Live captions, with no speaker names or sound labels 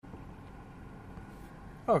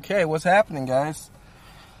Okay, what's happening, guys?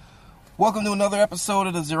 Welcome to another episode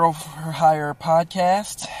of the Zero for Hire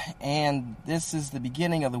podcast, and this is the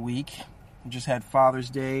beginning of the week. We just had Father's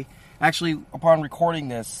Day. Actually, upon recording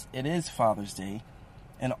this, it is Father's Day,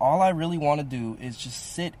 and all I really want to do is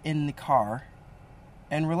just sit in the car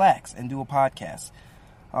and relax and do a podcast.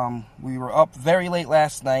 We were up very late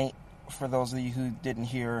last night, for those of you who didn't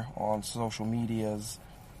hear on social medias.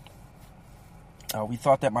 We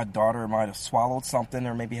thought that my daughter might have swallowed something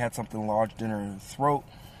or maybe had something lodged in her throat,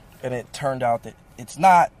 and it turned out that it's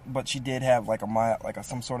not, but she did have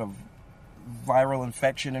some sort of viral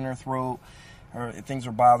infection in her throat. Things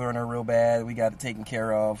were bothering her real bad. We got it taken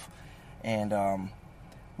care of, and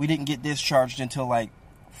we didn't get discharged until like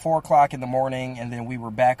 4 o'clock in the morning, and then we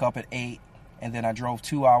were back up at 8, and then I drove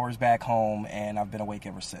 2 hours back home, and I've been awake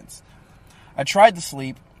ever since. I tried to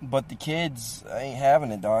sleep, but the kids ain't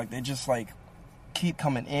having it, dog. They just keep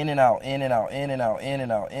coming in and out, in and out, in and out, in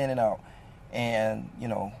and out, in and out. And,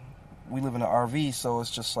 we live in an RV, so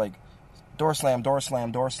it's just like door slam, door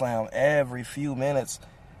slam, door slam every few minutes.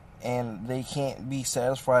 And they can't be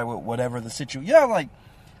satisfied with whatever the situation.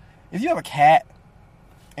 If you have a cat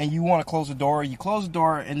and you want to close the door, you close the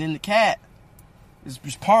door, and then the cat is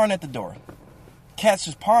just pawing at the door. Cat's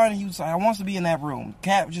just pawing. He was like, I want to be in that room.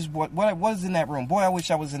 Cat just, what is in that room? Boy, I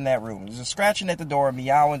wish I was in that room. He's just scratching at the door,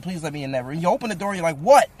 meowing, please let me in that room. You open the door, you're like,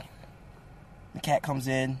 what? The cat comes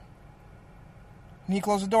in. And he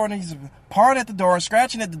closes the door, and he's pawing at the door,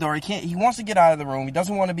 scratching at the door. He wants to get out of the room. He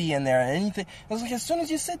doesn't want to be in there. Anything. I was like, as soon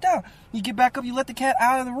as you sit down, you get back up, you let the cat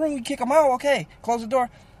out of the room, you kick him out, okay, close the door.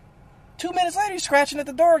 2 minutes later, he's scratching at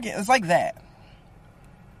the door again. It's like that.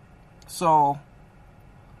 So,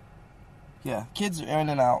 yeah, kids are in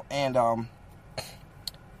and out, and I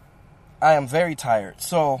am very tired.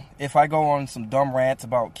 So if I go on some dumb rants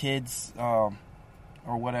about kids or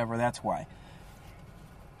whatever, that's why.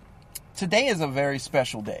 Today is a very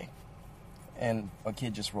special day, and a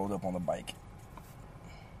kid just rolled up on the bike.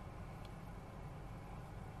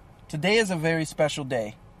 Today is a very special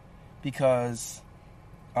day because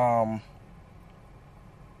I'm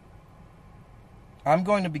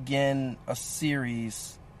going to begin a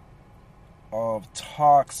series of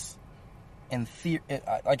talks and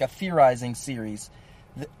like a theorizing series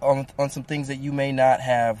on some things that you may not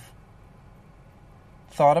have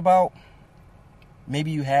thought about.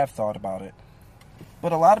 Maybe you have thought about it.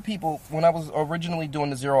 But a lot of people, when I was originally doing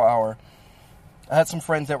the 0 hour, I had some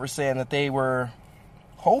friends that were saying that they were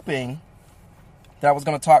hoping that I was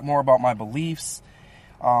going to talk more about my beliefs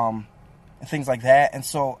and things like that. And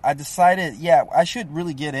so I decided, I should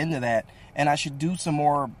really get into that, and I should do some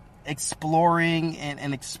more exploring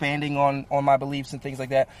and expanding on my beliefs and things like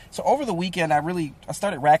that. So over the weekend, I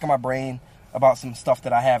started racking my brain about some stuff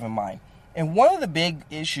that I have in mind. And one of the big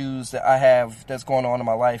issues that I have that's going on in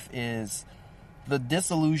my life is the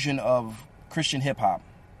disillusion of Christian hip-hop.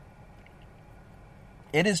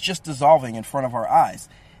 It is just dissolving in front of our eyes,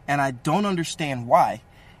 and I don't understand why.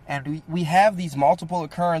 And we have these multiple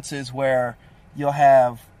occurrences where you'll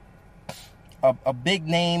have a big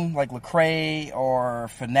name like Lecrae or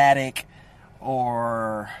Fanatic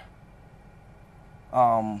or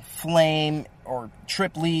Flame or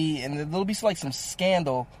Tripley, and there'll be some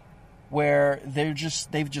scandal where they've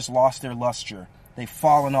just lost their luster. They've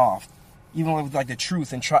fallen off. Even with the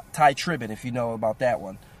Truth and Ty Tribbett, if you know about that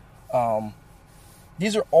one.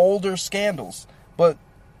 These are older scandals, but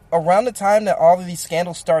around the time that all of these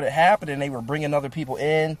scandals started happening, they were bringing other people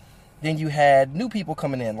in. Then you had new people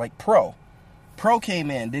coming in, like Pro. Pro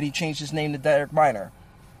came in. Then he changed his name to Derek Minor.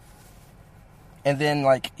 And then,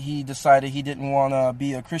 he decided he didn't want to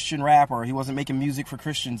be a Christian rapper. He wasn't making music for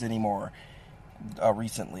Christians anymore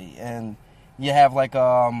recently. And you have,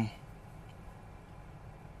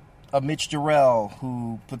 a Mitch Durrell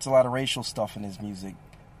who puts a lot of racial stuff in his music.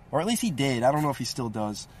 Or at least he did. I don't know if he still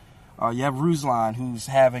does. You have Ruslan, who's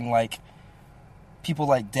having, people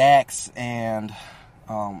like Dax, and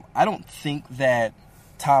I don't think that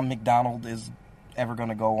Tom McDonald is ever going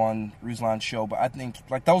to go on Ruslan's show, but I think,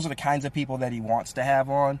 those are the kinds of people that he wants to have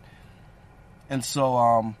on. And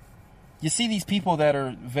so, you see these people that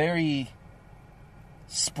are very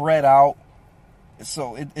spread out.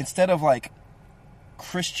 So, instead of,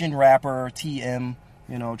 Christian rapper, TM,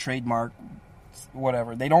 trademark,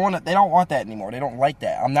 whatever. They don't want that anymore. They don't like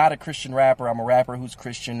that. I'm not a Christian rapper. I'm a rapper who's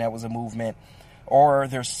Christian. That was a movement. Or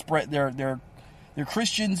they're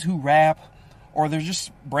Christians who rap, or they're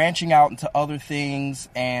just branching out into other things,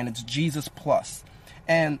 and it's Jesus plus.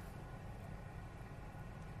 And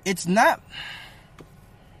it's not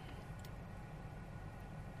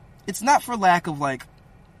for lack of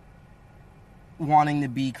wanting to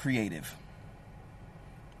be creative.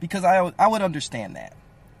 because I would understand that.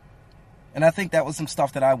 And I think that was some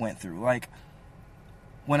stuff that I went through. Like,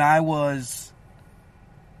 when I was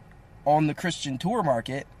on the Christian tour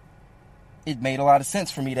market, it made a lot of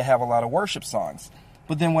sense for me to have a lot of worship songs.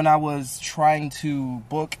 But then when I was trying to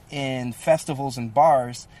book in festivals and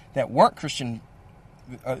bars that weren't Christian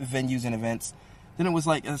venues and events, then it was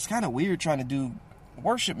like, it's kind of weird trying to do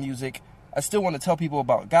worship music. I still want to tell people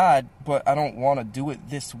about God, but I don't want to do it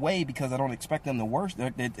this way because I don't expect them to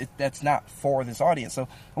worship. That's not for this audience. So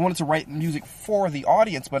I wanted to write music for the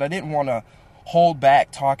audience, but I didn't want to hold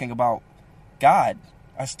back talking about God.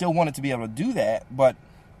 I still wanted to be able to do that, but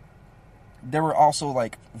there were also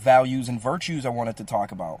like values and virtues I wanted to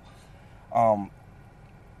talk about.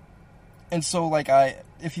 And so like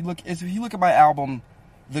if you look at my album,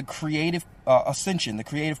 The Creative Ascension, The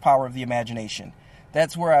Creative Power of the Imagination,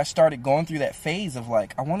 that's where I started going through that phase of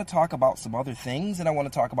like, I want to talk about some other things and I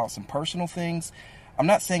want to talk about some personal things. I'm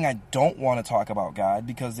not saying I don't want to talk about God,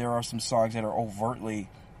 because there are some songs that are overtly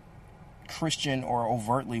Christian or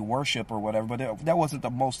overtly worship or whatever, but that wasn't the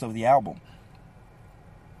most of the album.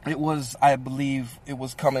 It was, I believe, it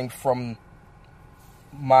was coming from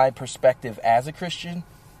my perspective as a Christian.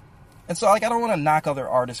 And so like, I don't want to knock other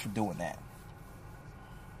artists for doing that.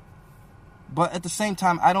 But at the same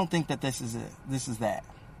time, I don't think that this is it. This is that.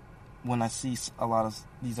 When I see a lot of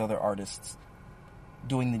these other artists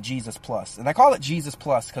doing the Jesus plus. And I call it Jesus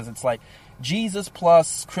plus because it's like Jesus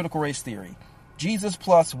plus critical race theory, Jesus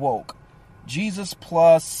plus woke, Jesus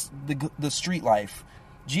plus the street life,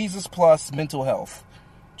 Jesus plus mental health,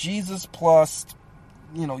 Jesus plus,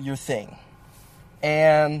 your thing.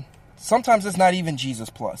 And sometimes it's not even Jesus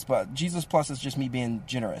plus, but Jesus plus is just me being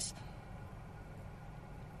generous.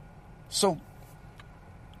 So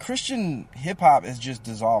Christian hip-hop is just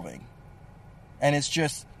dissolving. And it's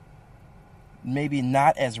just maybe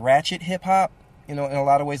not as ratchet hip-hop, in a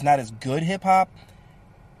lot of ways not as good hip-hop.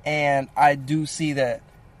 And I do see that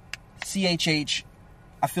CHH,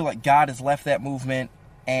 I feel like God has left that movement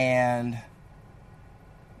and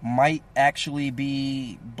might actually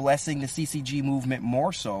be blessing the CCG movement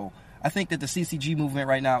more so. I think that the CCG movement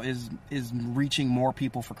right now is reaching more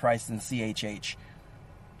people for Christ than CHH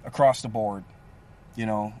across the board. You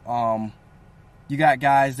got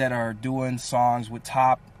guys that are doing songs with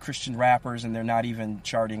top Christian rappers and they're not even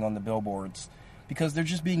charting on the billboards because they're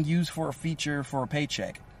just being used for a feature for a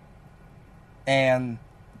paycheck. And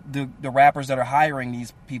the rappers that are hiring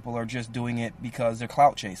these people are just doing it because they're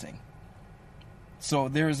clout chasing. So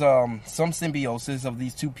there's some symbiosis of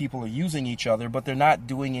these two people are using each other, but they're not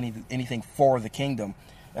doing anything for the kingdom,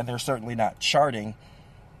 and they're certainly not charting.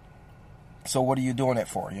 So what are you doing it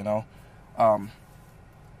for, And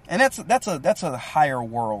that's a higher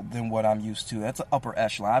world than what I'm used to. That's an upper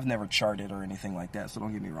echelon. I've never charted or anything like that, so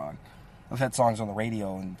don't get me wrong. I've had songs on the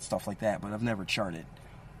radio and stuff like that, but I've never charted.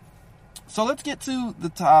 So let's get to the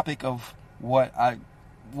topic of what I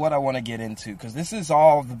want to get into, because this is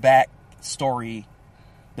all the backstory,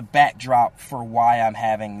 the backdrop for why I'm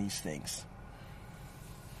having these things.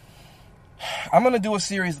 I'm going to do a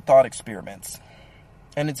series of thought experiments,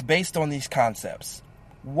 and it's based on these concepts.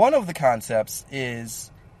 One of the concepts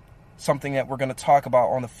is something that we're going to talk about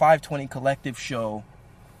on the 520 Collective show.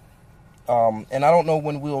 And I don't know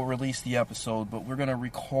when we'll release the episode, but we're going to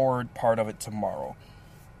record part of it tomorrow.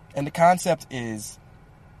 And the concept is,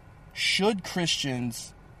 should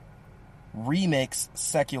Christians remix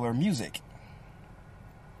secular music?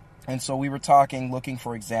 And so we were looking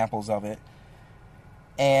for examples of it.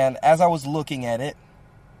 And as I was looking at it,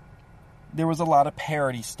 there was a lot of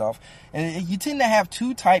parody stuff. And you tend to have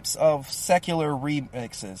two types of secular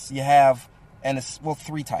remixes. You have,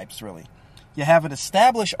 three types, really. You have an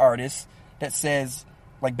established artist that says,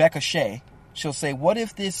 like Becca Shea, she'll say, what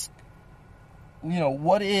if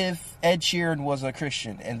Ed Sheeran was a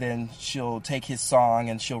Christian? And then she'll take his song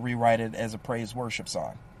and she'll rewrite it as a praise worship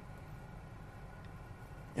song.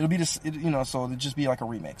 It'll be so it'll just be like a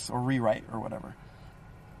remix or rewrite or whatever.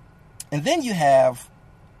 And then you have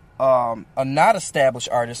a not established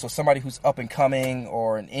artist, so somebody who's up and coming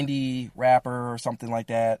or an indie rapper or something like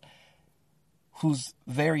that, who's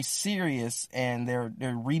very serious and they're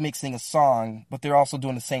remixing a song, but they're also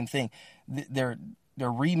doing the same thing. They're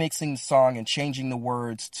remixing the song and changing the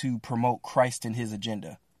words to promote Christ and his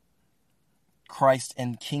agenda, Christ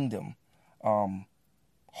and kingdom,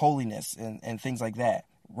 holiness and things like that,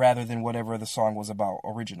 rather than whatever the song was about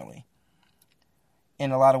originally.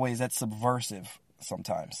 In a lot of ways, that's subversive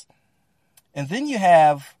sometimes. And then you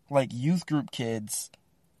have like youth group kids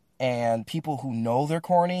and people who know they're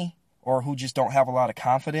corny or who just don't have a lot of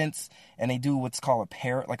confidence, and they do what's called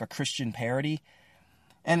a Christian parody.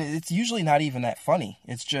 And it's usually not even that funny.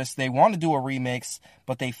 It's just they want to do a remix,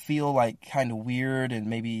 but they feel like kind of weird and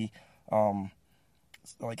maybe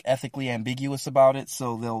like ethically ambiguous about it.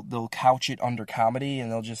 So they'll couch it under comedy,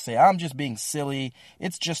 and they'll just say, I'm just being silly.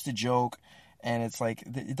 It's just a joke. And it's like,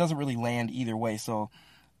 it doesn't really land either way. So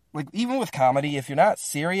like, even with comedy, if you're not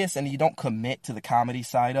serious and you don't commit to the comedy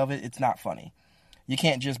side of it, it's not funny. You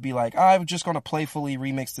can't just be like, I'm just going to playfully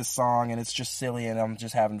remix this song and it's just silly and I'm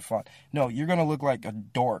just having fun. No, you're going to look like a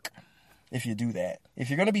dork if you do that. If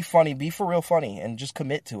you're going to be funny, be for real funny and just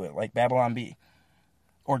commit to it, like Babylon Bee.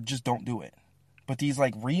 Or just don't do it. But these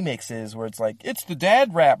like remixes where it's like, it's the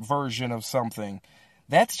dad rap version of something.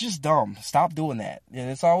 That's just dumb. Stop doing that. And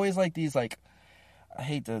it's always like these, like, I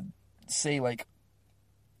hate to say, like,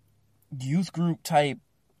 youth group type,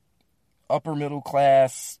 upper middle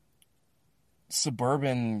class,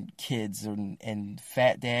 suburban kids and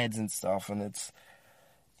fat dads and stuff, and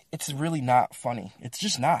it's really not funny. It's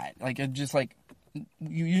just not. Like, it just like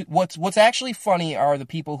what's actually funny are the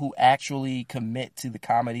people who actually commit to the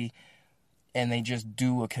comedy and they just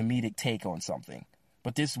do a comedic take on something.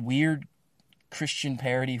 But this weird Christian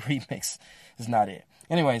parody remix is not it.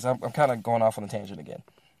 Anyways, I'm kind of going off on a tangent again.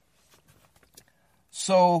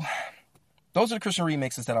 So those are the Christian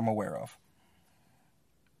remixes that I'm aware of.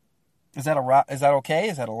 Is that okay?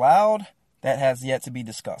 Is that allowed? That has yet to be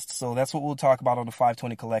discussed. So that's what we'll talk about on the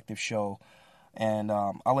 520 Collective show. And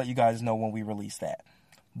I'll let you guys know when we release that.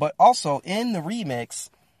 But also, in the remix,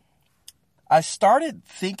 I started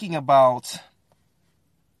thinking about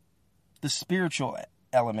the spiritual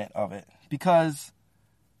element of it. Because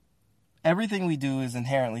everything we do is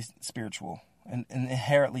inherently spiritual and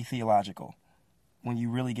inherently theological when you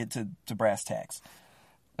really get to brass tacks.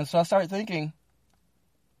 And so I started thinking,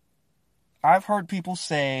 I've heard people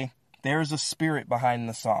say there's a spirit behind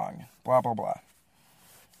the song, blah, blah, blah.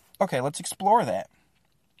 Okay, let's explore that.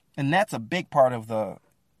 And that's a big part of the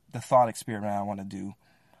thought experiment I want to do.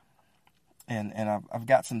 And I've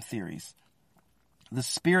got some theories. The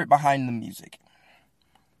spirit behind the music.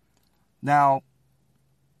 Now,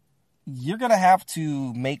 you're going to have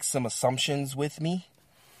to make some assumptions with me.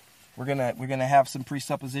 We're gonna have some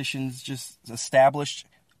presuppositions just established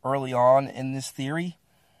early on in this theory.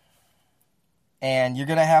 And you're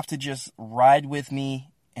going to have to just ride with me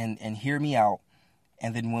and hear me out.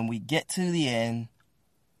 And then when we get to the end,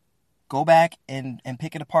 go back and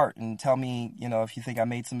pick it apart and tell me, if you think I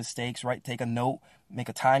made some mistakes, right? Take a note, make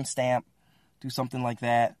a timestamp, do something like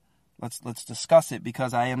that. Let's discuss it,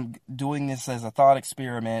 because I am doing this as a thought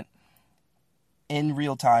experiment in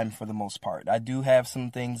real time for the most part. I do have some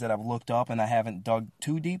things that I've looked up and I haven't dug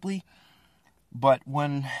too deeply. But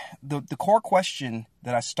when the core question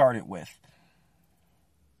that I started with,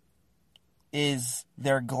 is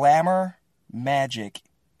there glamour magic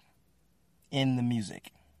in the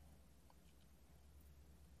music?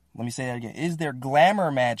 Let me say that again. Is there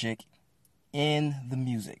glamour magic in the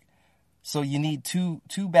music? So you need two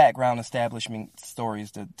background establishment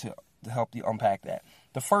stories to help you unpack that.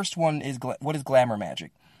 The first one is, what is glamour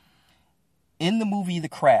magic? In the movie The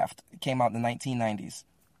Craft, it came out in the 1990s.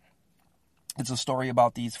 It's a story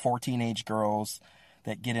about these 4 teenage girls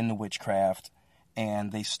that get into witchcraft,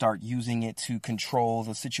 and they start using it to control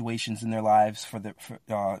the situations in their lives for their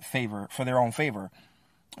own favor.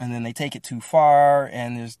 And then they take it too far,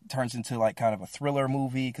 and it turns into like kind of a thriller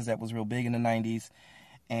movie, because that was real big in the 90s,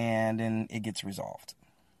 and then it gets resolved.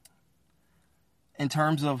 In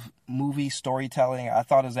terms of movie storytelling, I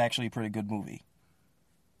thought it was actually a pretty good movie.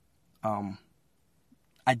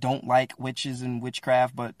 I don't like witches and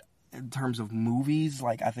witchcraft, but in terms of movies,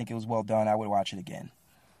 like, I think it was well done. I would watch it again.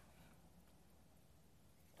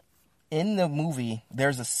 In the movie,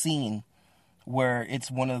 there's a scene where it's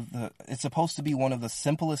supposed to be one of the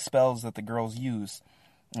simplest spells that the girls use,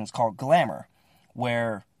 and it's called glamour,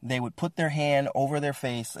 where they would put their hand over their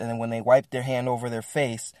face, and then when they wiped their hand over their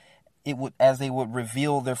face, as they would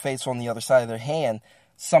reveal their face on the other side of their hand,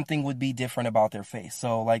 something would be different about their face.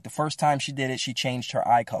 So, like, the first time she did it, she changed her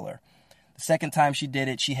eye color. The second time she did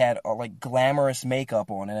it, she had like glamorous makeup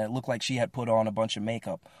on, and it looked like she had put on a bunch of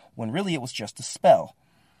makeup, when really it was just a spell.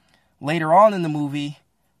 Later on in the movie,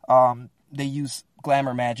 they use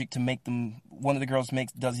glamour magic to make them. One of the girls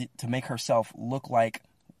does it to make herself look like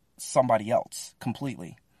somebody else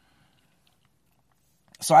completely.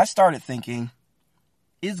 So I started thinking,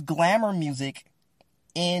 is glamour magic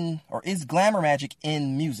in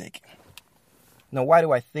music? Now, why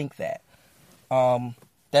do I think that?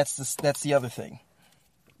 That's the other thing.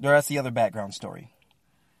 That's the other background story.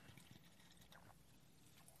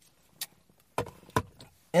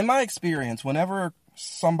 In my experience, whenever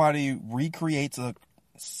somebody recreates a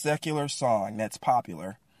secular song that's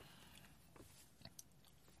popular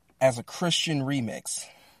as a Christian remix,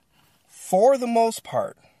 for the most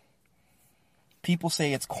part, people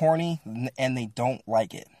say it's corny and they don't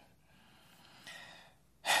like it.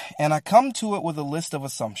 And I come to it with a list of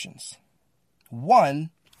assumptions.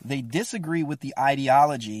 One, they disagree with the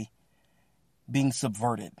ideology being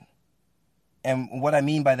subverted. And what I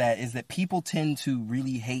mean by that is that people tend to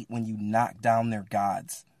really hate when you knock down their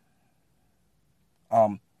gods.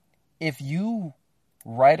 If you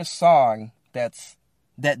write a song that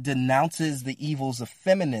denounces the evils of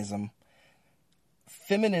feminism,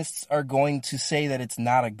 feminists are going to say that it's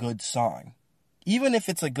not a good song. Even if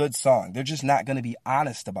it's a good song, they're just not going to be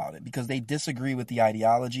honest about it because they disagree with the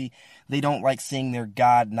ideology. They don't like seeing their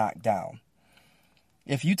God knocked down.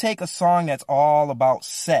 If you take a song that's all about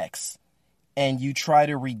sex and you try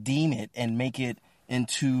to redeem it and make it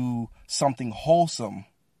into something wholesome,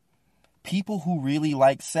 people who really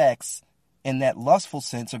like sex in that lustful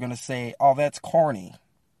sense are going to say, oh, that's corny.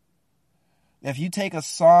 If you take a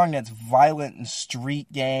song that's violent and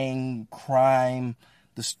street gang, crime,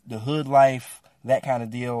 the hood life, that kind of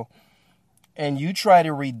deal, and you try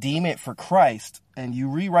to redeem it for Christ, and you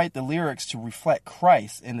rewrite the lyrics to reflect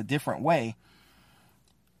Christ in a different way,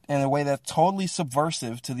 in a way that's totally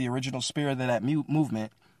subversive to the original spirit of that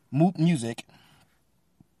music,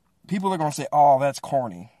 people are going to say, oh, that's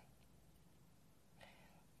corny.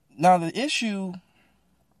 Now, the issue,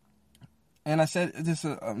 and I said this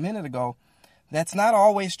a minute ago, that's not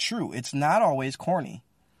always true. It's not always corny.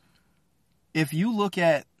 If you look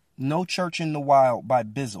at No Church in the Wild by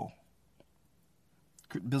Bizzle,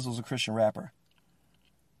 Bizzle's a Christian rapper.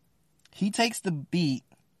 He takes the beat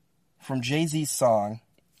from Jay-Z's song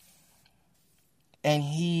and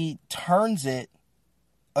he turns it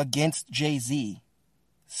against Jay-Z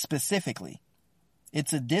specifically.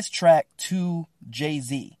 It's a diss track to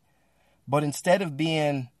Jay-Z. But instead of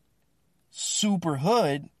being super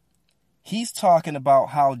hood, he's talking about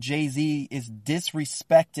how Jay-Z is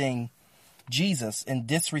disrespecting Jesus and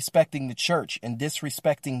disrespecting the church and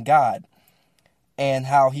disrespecting God, and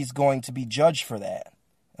how he's going to be judged for that.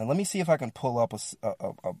 And let me see if I can pull up a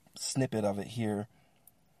snippet of it here.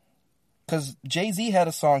 Because Jay-Z had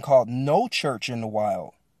a song called No Church in the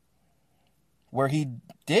Wild, where he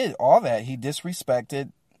did all that. He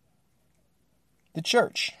disrespected the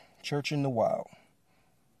church in the wild.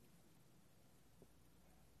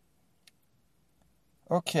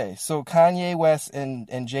 Okay, so Kanye West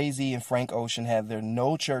and Jay-Z and Frank Ocean had their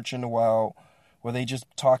No Church in the Wild, where they just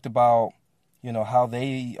talked about, you know, how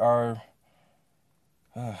they are...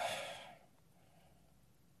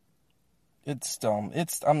 it's dumb.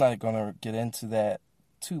 I'm not going to get into that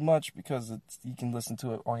too much because you can listen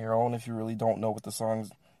to it on your own if you really don't know what the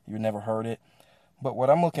songs, you never heard it. But what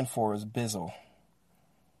I'm looking for is Bizzle.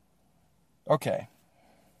 Okay.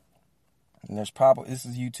 And there's probably, this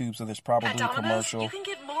is YouTube, so there's probably a commercial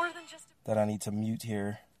that I need to mute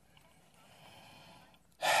here.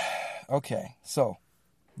 Okay, so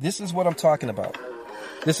this is what I'm talking about.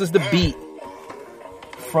 This is the beat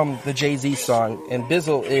from the Jay-Z song, and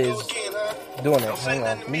Bizzle is doing it. Hang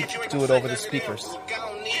on, let me do it over the speakers.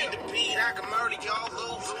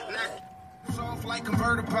 Like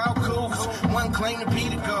convertible cools. One claim to be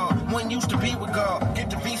the God, one used to be with God. Get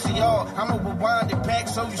the VCR, I'ma rewind it back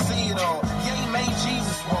so you see it all. Yeah, he made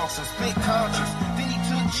Jesus walk, so spit conscious. Then he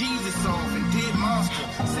took Jesus off and did monster.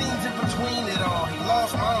 Scenes in between it all, he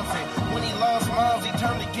lost moms, and when he lost moms, he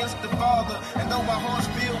turned against the Father. And though my heart's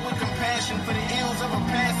filled with compassion for the ills of a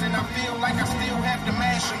past, and I feel like I still have to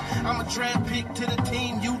mash him. I'm a draft pick to the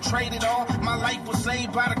team you traded on. My life was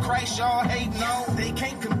saved by the Christ y'all hating on. They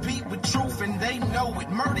can't compete with truth and they know it.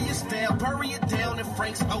 Murder your style, bury it down in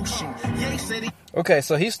Frank's Ocean. Ye said he... Okay,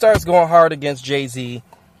 so he starts going hard against Jay-Z.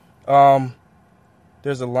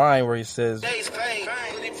 There's a line where he says...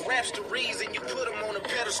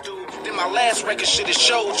 My last record should have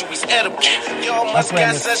showed you he's edible. Y'all must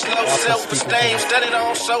got such low self-esteem. Studied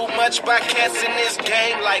on so much by cats in this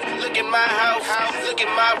game. Like, look at my house, look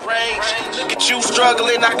at my range. Look at you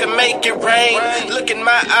struggling, I can make it rain. Look at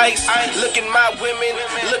my ice, look at my women.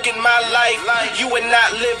 Look at my life, you are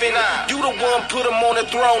not living. You the one put them on the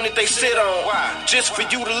throne that they sit on. Just for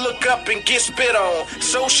you to look up and get spit on.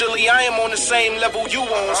 Socially, I am on the same level you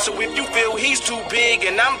on. So if you feel he's too big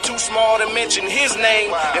and I'm too small to mention his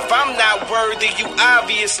name, if I'm not worthy, you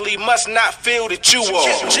obviously must not feel that you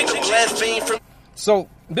are. So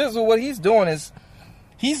Bizzle, what he's doing is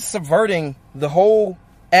he's subverting the whole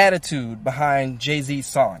attitude behind Jay-Z's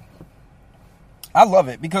song. I love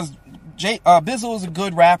it because Bizzle is a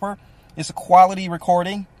good rapper. It's a quality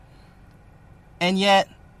recording, and yet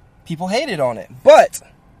people hated on it. But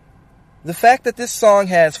The fact that this song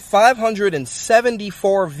has 574,000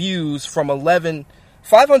 views from 11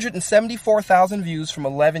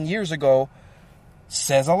 years ago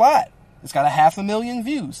says a lot. It's got 500,000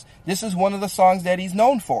 views. This is one of the songs that he's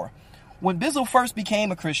known for. When Bizzle first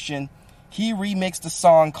became a Christian, he remixed a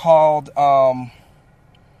song called,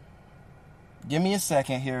 give me a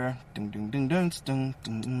second here.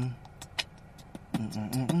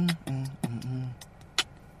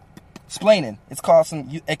 Explaining. It's called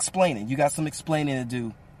Explaining. You got some explaining to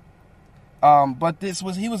do. But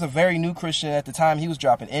he was a very new Christian at the time. He was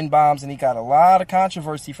dropping N-bombs, and he got a lot of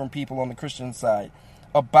controversy from people on the Christian side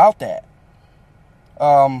about that.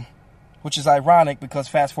 Which is ironic because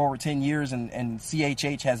fast forward 10 years and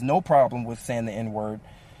CHH has no problem with saying the N-word.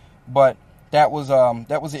 But that was an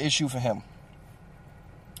issue for him.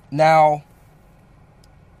 Now,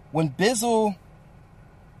 when Bizzle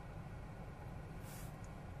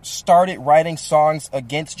started writing songs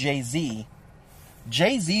against Jay-Z,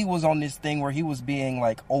 Jay-Z was on this thing where he was being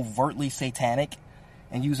like overtly satanic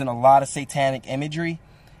and using a lot of satanic imagery.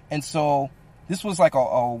 And so this was like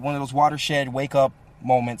one of those watershed wake up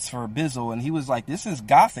moments for Bizzle. And he was like, this is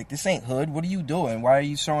gothic. This ain't hood. What are you doing? Why are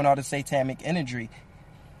you showing all the satanic imagery?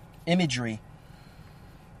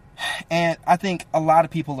 And I think a lot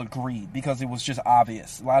of people agreed because it was just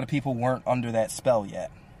obvious. A lot of people weren't under that spell yet.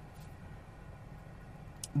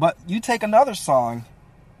 But you take another song.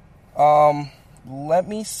 Let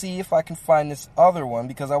me see if I can find this other one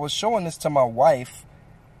because I was showing this to my wife.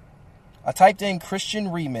 I typed in Christian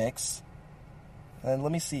remix. And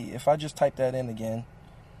let me see if I just type that in again.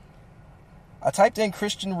 I typed in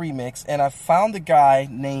Christian remix and I found a guy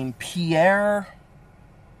named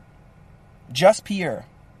Just Pierre.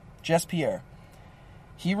 He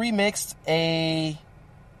remixed a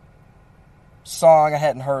song. I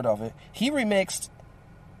hadn't heard of it. He remixed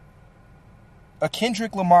a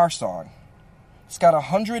Kendrick Lamar song. It's got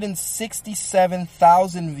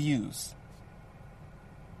 167,000 views.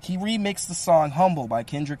 He remixed the song Humble by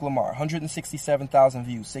Kendrick Lamar. 167,000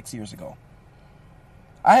 views 6 years ago.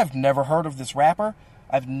 I have never heard of this rapper.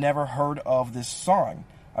 I've never heard of this song.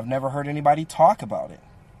 I've never heard anybody talk about it.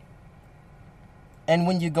 And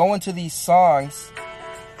when you go into these songs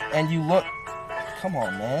and you look... Come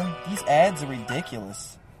on, man. These ads are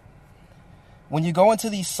ridiculous. When you go into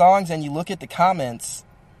these songs and you look at the comments,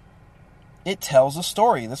 it tells a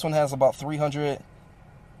story. This one has about 300...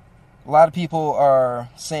 A lot of people are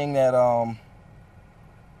saying that... A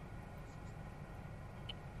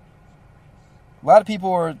lot of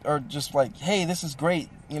people are just like, hey, this is great,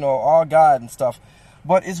 all God and stuff.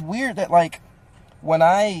 But it's weird that, like, when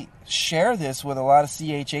I share this with a lot of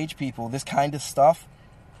CHH people, this kind of stuff,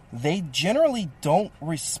 they generally don't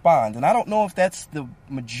respond. And I don't know if that's the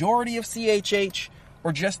majority of CHH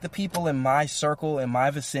or just the people in my circle, in my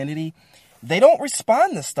vicinity. They don't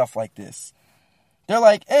respond to stuff like this. They're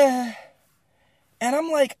like, eh. And I'm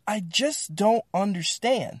like, I just don't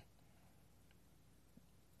understand.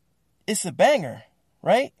 It's a banger,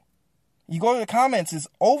 right? You go to the comments, it's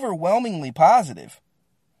overwhelmingly positive.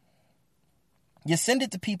 You send it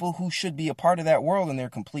to people who should be a part of that world and they're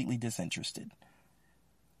completely disinterested.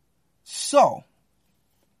 So,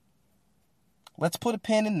 let's put a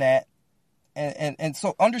pin in that. And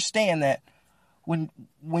so understand that when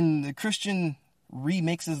the Christian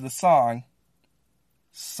remixes the song,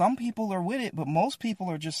 some people are with it, but most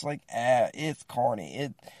people are just like, it's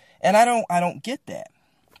corny. And I don't get that.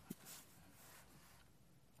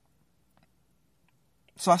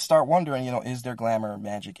 So I start wondering, is there glamour or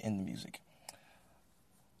magic in the music?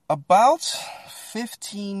 About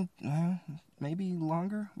 15, maybe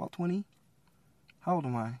longer, about 20. How old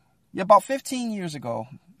am I? Yeah, about 15 years ago,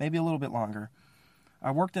 maybe a little bit longer,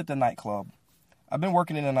 I worked at the nightclub. I've been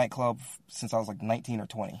working in a nightclub since I was like 19 or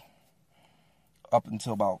 20. Up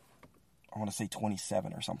until about, I want to say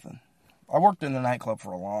 27 or something. I worked in the nightclub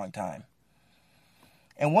for a long time.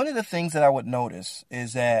 And one of the things that I would notice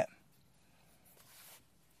is that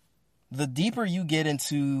the deeper you get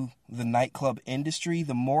into the nightclub industry,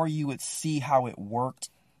 the more you would see how it worked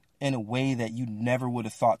in a way that you never would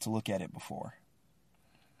have thought to look at it before.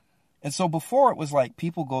 And so before it was like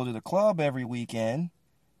people go to the club every weekend.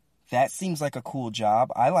 That seems like a cool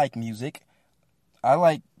job. I like music. I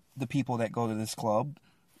like the people that go to this club.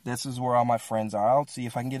 This is where all my friends are. I'll see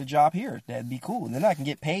if I can get a job here. That'd be cool. And then I can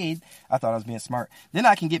get paid. I thought I was being smart. Then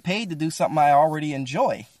I can get paid to do something I already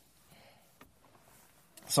enjoy.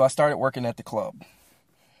 So I started working at the club.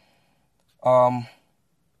 Now,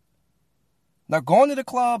 going to the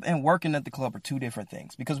club and working at the club are two different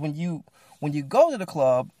things. Because when you go to the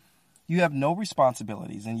club, you have no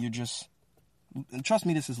responsibilities. And you're just... And trust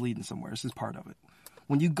me, this is leading somewhere. This is part of it.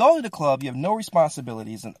 When you go to the club, you have no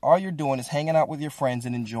responsibilities, and all you're doing is hanging out with your friends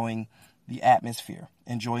and enjoying the atmosphere,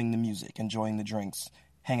 enjoying the music, enjoying the drinks,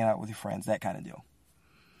 hanging out with your friends, that kind of deal.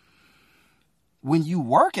 When you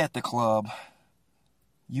work at the club,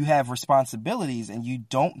 you have responsibilities and you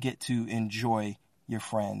don't get to enjoy your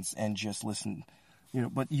friends and just listen,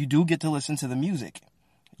 but you do get to listen to the music.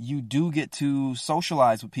 You do get to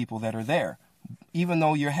socialize with people that are there, even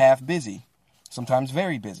though you're half busy, sometimes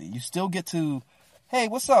very busy. You still get to, hey,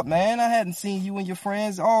 what's up, man? I hadn't seen you and your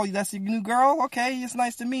friends. Oh, that's your new girl? Okay, it's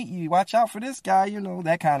nice to meet you. Watch out for this guy,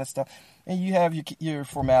 that kind of stuff. And you have your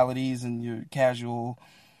formalities and your casual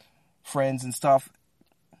friends and stuff.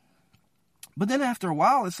 But then after a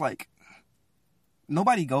while, it's like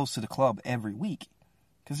nobody goes to the club every week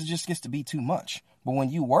because it just gets to be too much. But when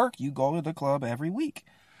you work, you go to the club every week.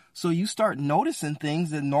 So you start noticing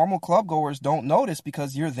things that normal club goers don't notice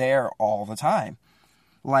because you're there all the time.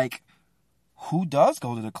 Like, who does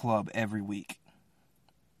go to the club every week?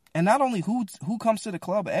 And not only who comes to the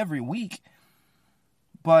club every week,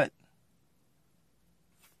 but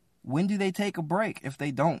when do they take a break if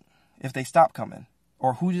they stop coming?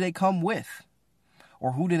 Or who do they come with?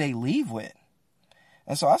 Or who do they leave with?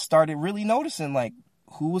 And so I started really noticing, like,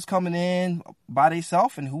 who was coming in by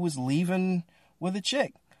themselves and who was leaving with a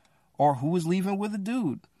chick. Or who was leaving with a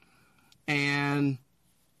dude. And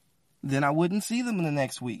then I wouldn't see them in the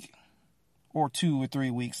next week. Or 2 or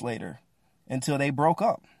 3 weeks later. Until they broke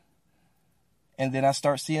up. And then I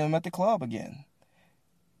start seeing them at the club again.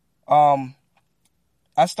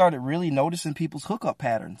 I started really noticing people's hookup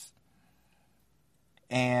patterns.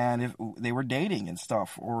 And if they were dating and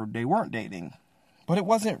stuff, or they weren't dating. But it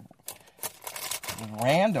wasn't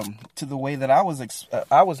random to the way that I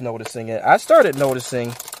was noticing it. I started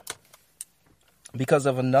noticing because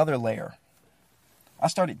of another layer. I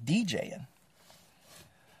started DJing.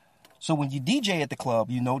 So when you DJ at the club,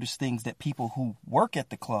 you notice things that people who work at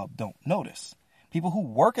the club don't notice. People who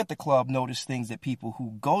work at the club notice things that people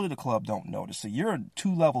who go to the club don't notice. So you're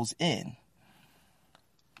 2 levels in.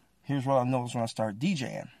 Here's what I noticed when I started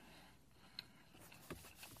DJing.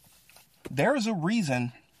 There is a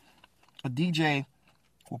reason a DJ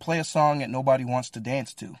will play a song that nobody wants to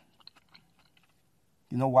dance to.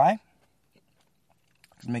 You know why?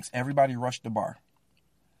 Because it makes everybody rush the bar.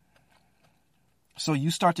 So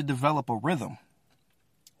you start to develop a rhythm.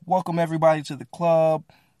 Welcome everybody to the club.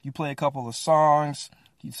 You play a couple of songs.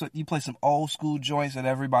 You play some old school joints that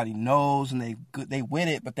everybody knows, and they with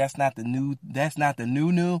it, but that's not the new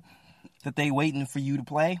that they waiting for you to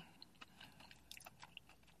play.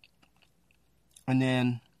 And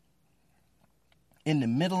then in the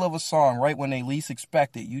middle of a song, right when they least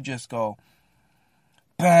expect it, you just go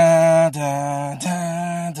and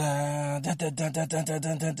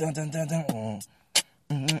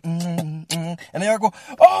they all go,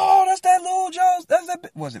 oh, that's that Lil Joe's,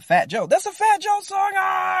 was it Fat Joe? That's a Fat Joe song,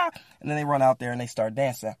 ah! And then they run out there and they start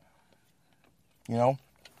dancing. You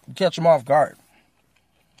catch them off guard.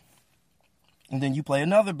 And then you play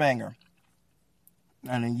another banger.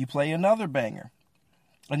 And then you play another banger.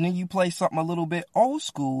 And then you play something a little bit old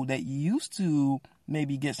school that used to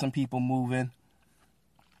maybe get some people moving.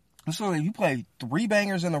 And so you play 3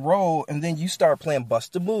 bangers in a row, and then you start playing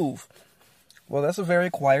Bust a Move. Well, that's a very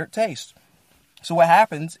acquired taste. So what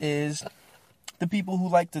happens is the people who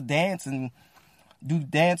like to dance and do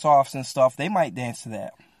dance-offs and stuff, they might dance to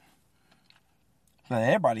that. But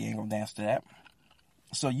everybody ain't gonna dance to that.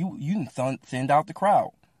 So you thinned out the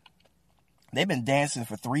crowd. They've been dancing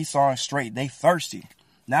for 3 songs straight. They thirsty.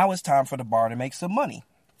 Now it's time for the bar to make some money.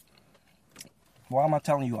 Why am I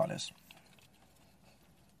telling you all this?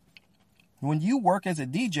 When you work as a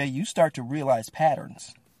DJ, you start to realize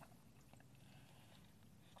patterns.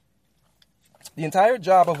 The entire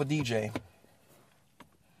job of a DJ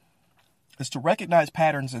is to recognize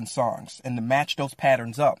patterns in songs and to match those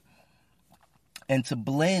patterns up and to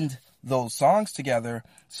blend those songs together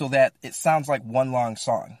so that it sounds like one long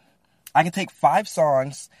song. I can take 5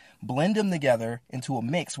 songs, blend them together into a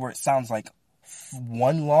mix where it sounds like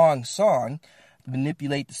one long song,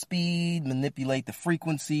 manipulate the speed, manipulate the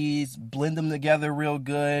frequencies, blend them together real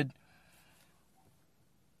good.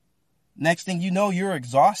 Next thing you know, you're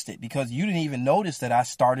exhausted because you didn't even notice that I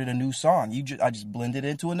started a new song. I just blended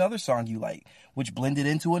into another song you like, which blended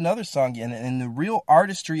into another song. And the real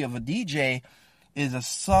artistry of a DJ is a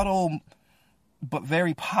subtle but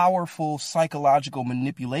very powerful psychological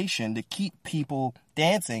manipulation to keep people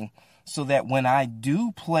dancing so that when I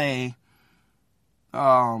do play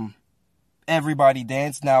Everybody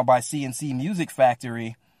Dance Now by CNC Music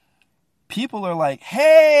Factory, people are like,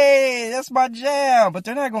 hey, that's my jam. But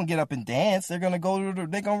they're not going to get up and dance. They're going to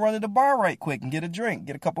run to the bar right quick and get a drink,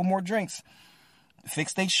 get a couple more drinks,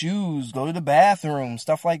 fix their shoes, go to the bathroom,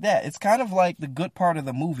 stuff like that. It's kind of like the good part of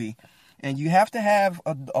the movie. And you have to have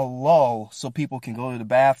a lull so people can go to the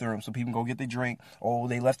bathroom, so people can go get their drink. Oh,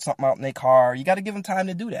 they left something out in their car. You got to give them time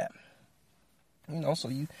to do that. And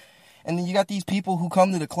then you got these people who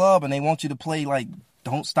come to the club and they want you to play like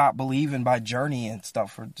Don't Stop Believing by Journey and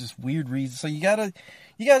stuff for just weird reasons. So you gotta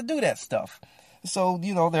do that stuff. So,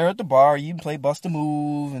 they're at the bar, you can play Bust a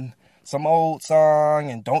Move and some old song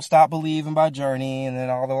and Don't Stop Believing by Journey, and then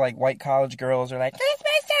all the like white college girls are like, that's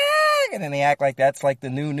my song! And then they act like that's like the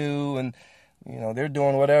new, and they're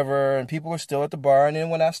doing whatever, and people are still at the bar. And then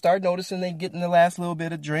when I start noticing they getting the last little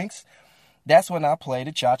bit of drinks, that's when I play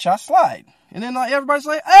the cha-cha slide. And then everybody's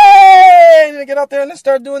like, hey! And they get out there and they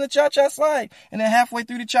start doing the cha-cha slide. And then halfway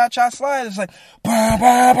through the cha-cha slide, it's like, bah,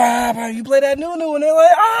 bah, bah, bah. You play that new, and they're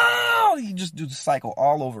like, oh! You just do the cycle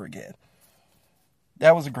all over again.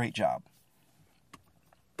 That was a great job.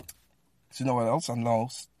 So you know what else I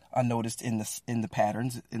noticed in the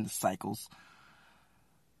patterns, in the cycles?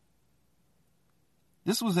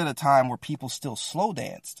 This was at a time where people still slow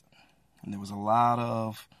danced. And there was a lot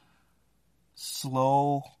of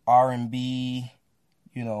slow R&B,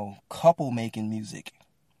 couple making music.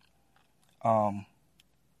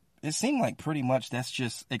 It seemed like pretty much that's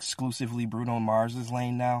just exclusively Bruno Mars's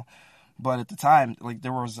lane now. But at the time, like,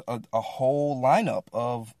 there was a whole lineup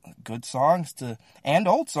of good songs and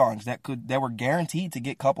old songs that were guaranteed to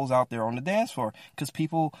get couples out there on the dance floor. Because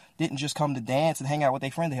people didn't just come to dance and hang out with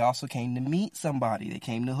their friend. They also came to meet somebody. They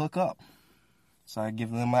came to hook up. So I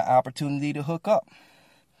give them an opportunity to hook up.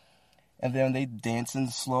 And then they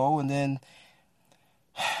dancing slow, and then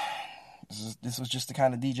this was just the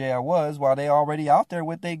kind of DJ I was. While they already out there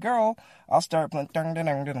with their girl, I'll start playing the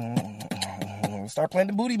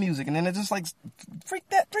booty music, and then it's just like freak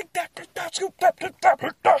that, scoop that, hit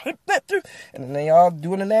that, and then they all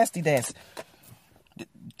doing a nasty dance.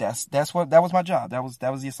 That was my job. That was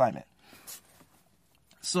the assignment.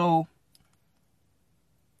 So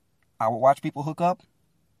I would watch people hook up.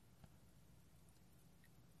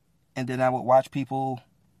 And then I would watch people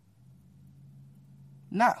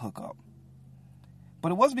not hook up.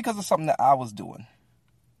 But it wasn't because of something that I was doing.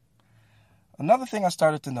 Another thing I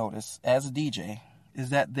started to notice as a DJ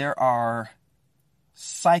is that there are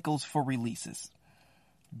cycles for releases.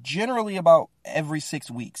 Generally about every 6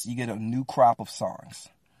 weeks, you get a new crop of songs.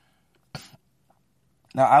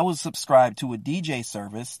 Now, I was subscribed to a DJ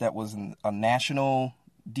service that was a national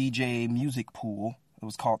DJ music pool. It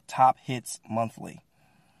was called Top Hits Monthly.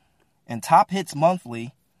 And Top Hits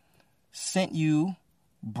Monthly sent you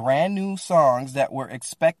brand new songs that were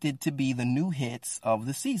expected to be the new hits of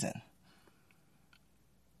the season.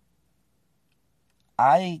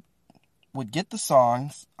 I would get the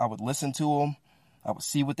songs, I would listen to them, I would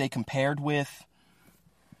see what they compared with,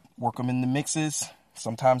 work them in the mixes.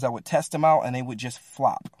 Sometimes I would test them out and they would just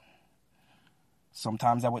flop.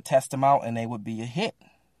 Sometimes I would test them out and they would be a hit.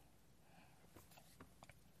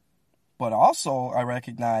 But also, I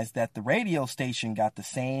recognized that the radio station got the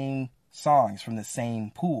same songs from the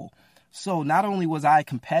same pool. So not only was I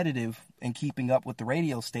competitive in keeping up with the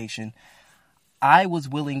radio station, I was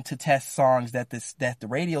willing to test songs that the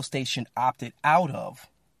radio station opted out of.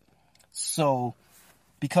 So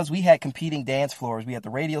because we had competing dance floors, we had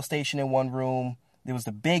the radio station in one room, there was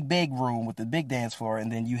the big room with the big dance floor,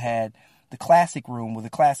 and then you had the classic room with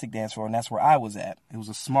the classic dance floor, and that's where I was at. It was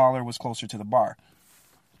was closer to the bar.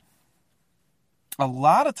 A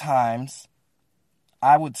lot of times,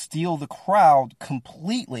 I would steal the crowd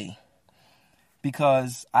completely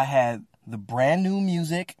because I had the brand new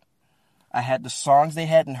music. I had the songs they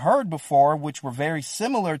hadn't heard before, which were very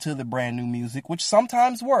similar to the brand new music, which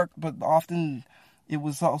sometimes worked, but often it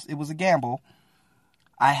was a gamble.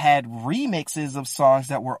 I had remixes of songs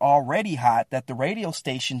that were already hot that the radio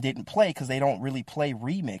station didn't play because they don't really play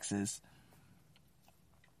remixes.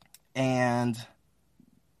 And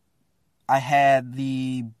I had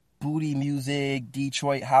the booty music,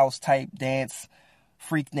 Detroit house type dance,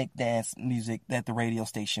 freaknik dance music that the radio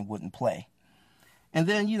station wouldn't play. And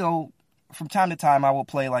then, from time to time, I would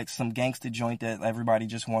play like some gangsta joint that everybody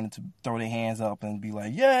just wanted to throw their hands up and be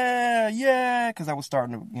like, yeah, because I was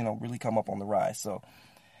starting to, really come up on the rise. So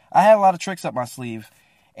I had a lot of tricks up my sleeve,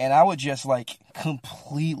 and I would just like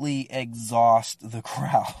completely exhaust the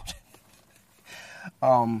crowd.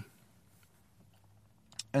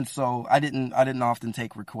 And so I didn't often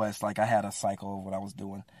take requests. Like, I had a cycle of what I was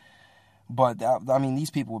doing. But, these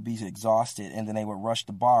people would be exhausted, and then they would rush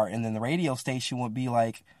the bar. And then the radio station would be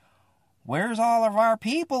like, where's all of our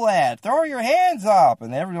people at? Throw your hands up.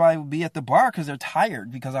 And everybody would be at the bar because they're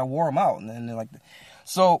tired because I wore them out. And then they're like,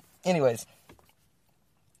 so anyways,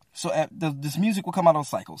 so this music will come out on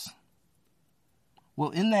cycles.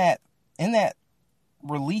 Well, in that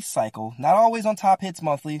release cycle, not always on Top Hits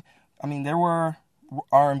Monthly. I mean, there were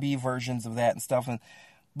R&B versions of that and stuff.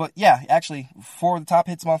 But yeah, actually, for the Top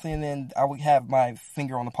Hits Monthly, and then I would have my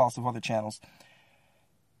finger on the pulse of other channels.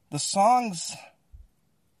 The songs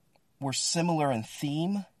were similar in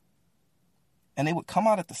theme, and they would come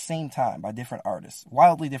out at the same time by different artists,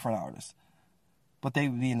 wildly different artists. But they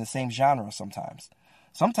would be in the same genre sometimes.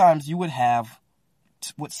 Sometimes you would have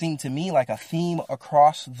what seemed to me like a theme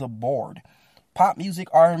across the board. Pop music,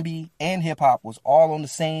 R&B, and hip-hop was all on the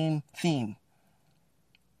same theme.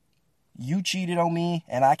 You cheated on me,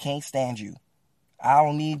 and I can't stand you. I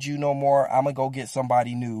don't need you no more. I'm going to go get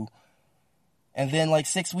somebody new. And then like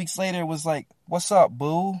 6 weeks later, it was like, what's up,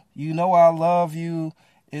 boo? You know I love you.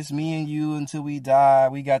 It's me and you until we die.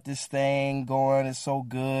 We got this thing going. It's so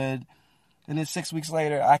good. And then 6 weeks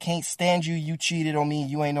later, I can't stand you. You cheated on me.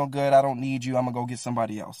 You ain't no good. I don't need you. I'm going to go get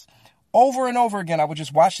somebody else. Over and over again, I would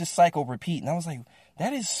just watch this cycle repeat. And I was like,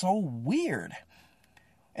 that is so weird.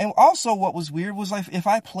 And also what was weird was like if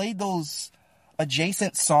I played those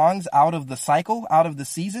adjacent songs out of the cycle, out of the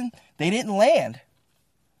season, they didn't land.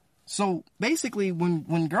 So basically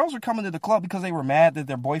when girls were coming to the club because they were mad that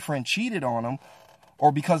their boyfriend cheated on them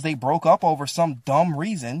or because they broke up over some dumb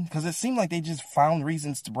reason, because it seemed like they just found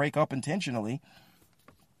reasons to break up intentionally.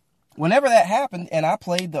 Whenever that happened and I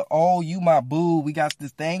played the, oh, you my boo, we got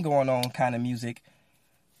this thing going on kind of music,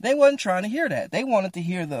 they wasn't trying to hear that. They wanted to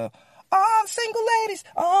hear the, all the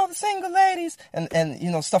single ladies, and you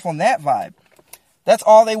know, stuff on that vibe. That's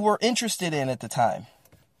all they were interested in at the time.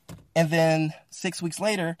 And then 6 weeks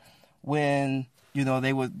later, when, you know,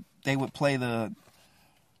 they would play the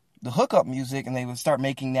hookup music and they would start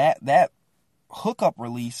making that hookup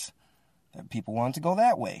release, that people wanted to go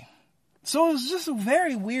that way. So it was just a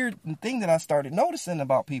very weird thing that I started noticing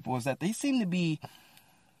about people is that they seem to be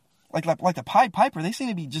like the Pied Piper. They seem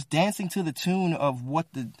to be just dancing to the tune of what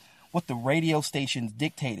the radio stations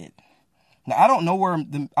dictated. Now I don't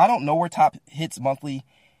know where Top Hits Monthly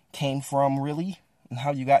came from really, and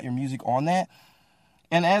how you got your music on that.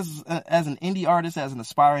 And as an indie artist, as an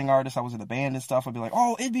aspiring artist, I was in a band and stuff. I'd be like,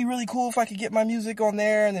 oh, it'd be really cool if I could get my music on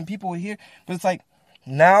there, and then people would hear. But it's like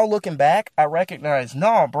now looking back, I recognize,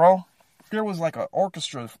 no, bro, there was like an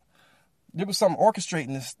orchestra. There was something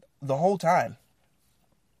orchestrating this the whole time.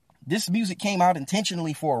 This music came out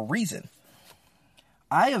intentionally for a reason.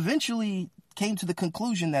 I eventually came to the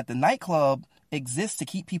conclusion that the nightclub exists to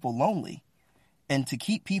keep people lonely and to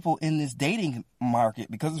keep people in this dating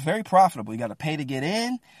market because it's very profitable. You got to pay to get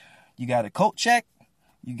in. You got a coat check.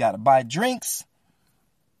 You got to buy drinks.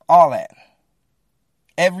 All that.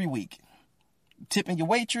 Every week. Tipping your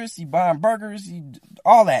waitress. You buying burgers.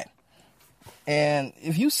 All that. And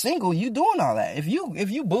if you single, you doing all that. If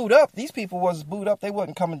you booed up, these people was booed up. They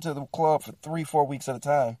wasn't coming to the club for 3-4 weeks at a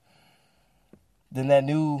time. Then the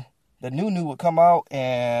new would come out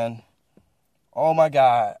and, oh my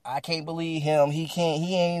God, I can't believe him. He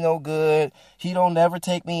ain't no good. He don't never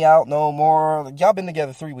take me out no more. Y'all been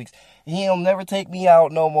together 3 weeks. He don't never take me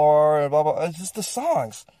out no more. Blah, blah. It's just the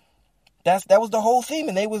songs. That was the whole theme,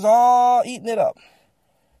 and they was all eating it up.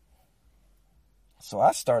 So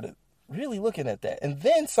I started really looking at that. And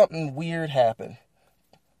then something weird happened.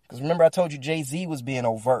 Because remember I told you Jay-Z was being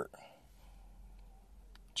overt.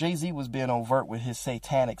 Jay-Z was being overt with his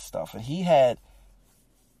satanic stuff. And he had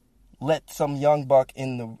let some young buck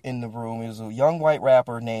in the room. It was a young white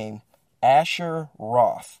rapper named Asher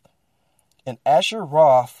Roth. And Asher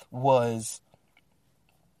Roth was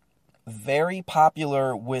very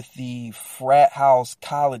popular with the frat house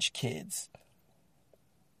college kids.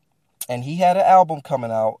 And he had an album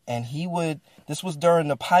coming out, and this was during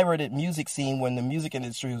the pirated music scene when the music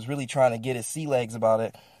industry was really trying to get its sea legs about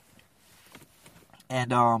it.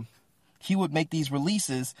 And he would make these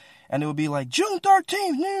releases, and it would be like June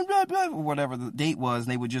 13th, blah, blah, or whatever the date was.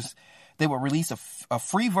 And they would release a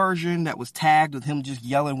free version that was tagged with him just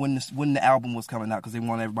yelling when the album was coming out because they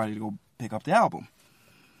wanted everybody to go pick up the album.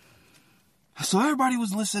 So everybody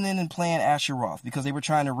was listening and playing Asher Roth because they were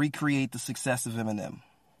trying to recreate the success of Eminem.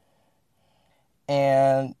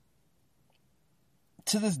 And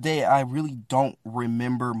to this day, I really don't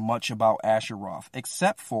remember much about Asher Roth,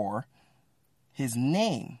 except for his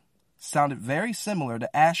name sounded very similar to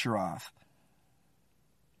Asheroth,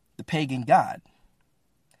 the pagan god.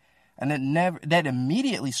 And that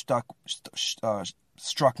immediately struck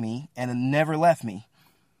me, and it never left me.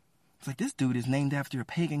 It's like, this dude is named after a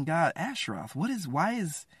pagan god, Asheroth.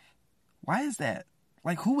 Why is that?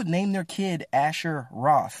 Like, who would name their kid Asher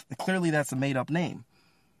Roth? Clearly that's a made-up name.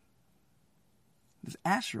 It's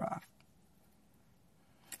Asheroth.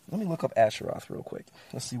 Let me look up Asheroth real quick.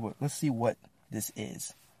 Let's see what this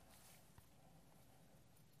is.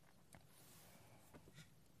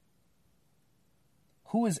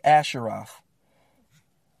 Who is Asheroth?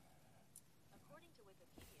 According to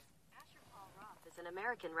Wikipedia, Asher Paul Roth is an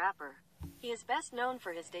American rapper. He is best known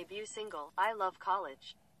for his debut single, I Love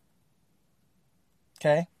College.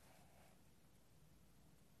 Okay.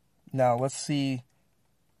 Now let's see.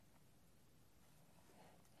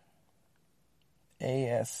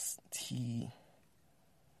 AST.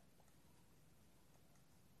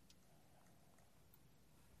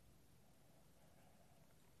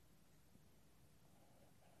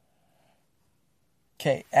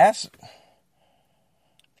 Okay,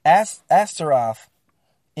 Astaroth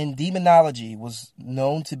in demonology was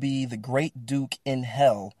known to be the great duke in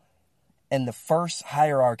hell and the first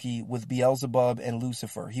hierarchy with Beelzebub and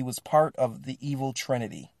Lucifer. He was part of the evil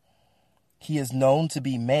trinity. He is known to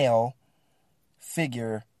be male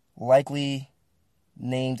figure, likely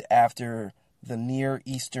named after the Near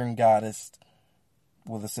Eastern goddess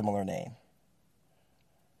with a similar name.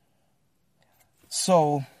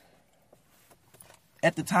 So,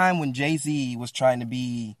 at the time when Jay-Z was trying to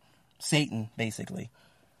be Satan, basically,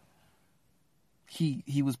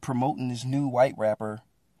 he was promoting this new white rapper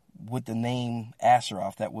with the name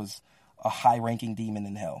Asheroth that was a high-ranking demon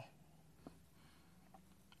in hell.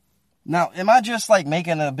 Now, am I just like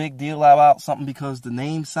making a big deal about something because the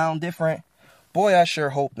names sound different? Boy, I sure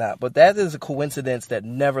hope not. But that is a coincidence that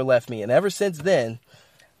never left me. And ever since then,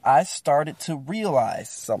 I started to realize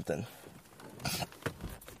something.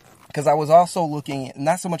 Because I was also looking,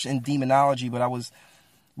 not so much in demonology, but I was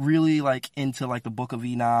really like into like the Book of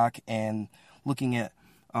Enoch and looking at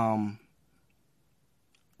a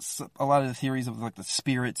lot of the theories of like the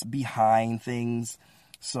spirits behind things.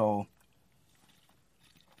 So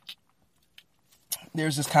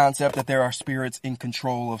there's this concept that there are spirits in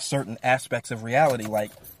control of certain aspects of reality,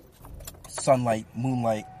 like sunlight,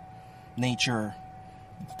 moonlight, nature,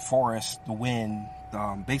 forest, the wind,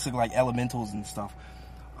 basically like elementals and stuff.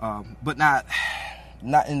 But not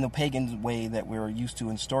in the pagan way that we're used to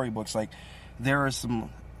in storybooks. Like, there are some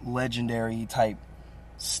legendary type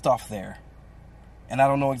stuff there. And I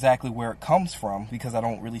don't know exactly where it comes from because I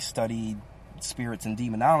don't really study spirits and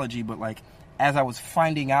demonology. But, like, as I was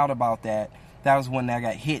finding out about that, that was when I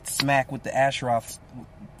got hit smack with the Asheroth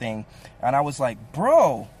thing. And I was like,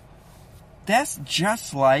 bro, that's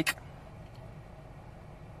just like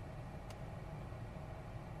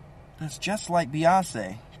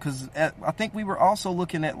Beyonce. Because I think we were also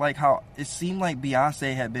looking at like how it seemed like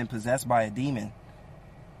Beyonce had been possessed by a demon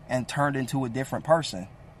and turned into a different person.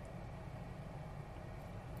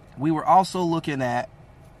 We were also looking at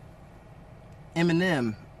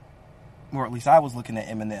Eminem, or at least I was looking at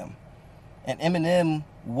Eminem. And Eminem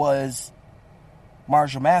was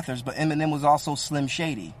Marshall Mathers, but Eminem was also Slim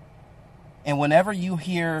Shady. And whenever you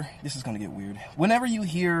hear, this is going to get weird, whenever you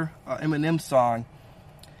hear an Eminem song,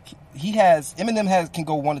 Eminem can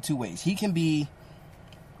go one of two ways. He can be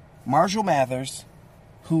Marshall Mathers,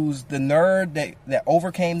 who's the nerd that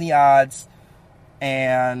overcame the odds,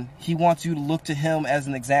 and he wants you to look to him as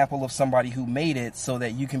an example of somebody who made it so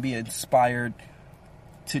that you can be inspired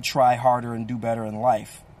to try harder and do better in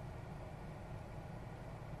life.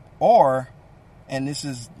 Or, and this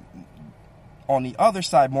is on the other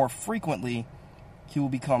side more frequently, he will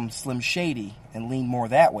become Slim Shady and lean more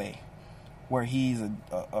that way, where he's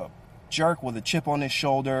a jerk with a chip on his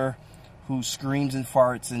shoulder who screams and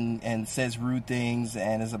farts and says rude things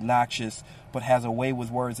and is obnoxious, but has a way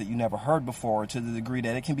with words that you never heard before, to the degree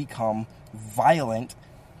that it can become violent,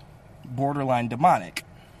 borderline demonic.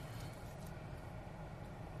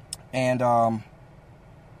 And I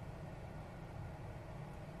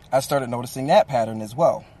started noticing that pattern as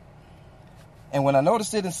well. And when I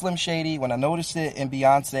noticed it in Slim Shady, when I noticed it in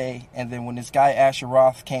Beyonce, and then when this guy Asher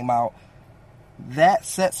Roth came out, that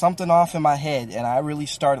set something off in my head, and I really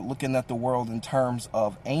started looking at the world in terms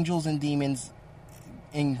of angels and demons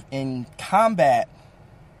in combat,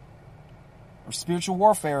 or spiritual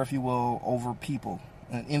warfare, if you will, over people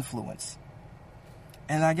and influence.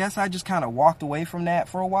 And I guess I just kind of walked away from that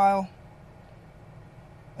for a while.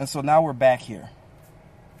 And so now we're back here.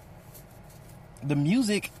 The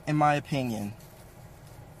music, in my opinion,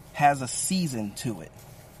 has a season to it.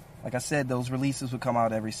 Like I said, those releases would come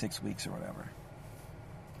out every 6 weeks or whatever.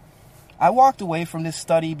 I walked away from this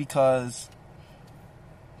study because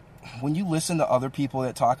when you listen to other people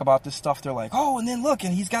that talk about this stuff, they're like, oh, and then look,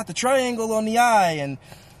 and he's got the triangle on the eye, and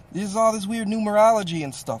there's all this weird numerology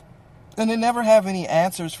and stuff. And they never have any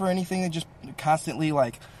answers for anything. They just constantly,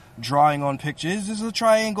 like, drawing on pictures. This is a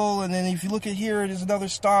triangle, and then if you look at here, there's another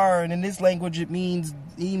star, and in this language it means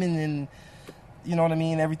demon, and you know what I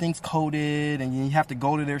mean? Everything's coded, and you have to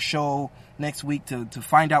go to their show next week to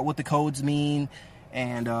find out what the codes mean.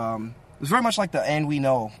 And it's very much like the "and we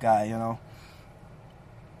know" guy, you know.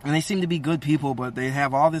 And they seem to be good people, but they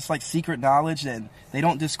have all this like secret knowledge that they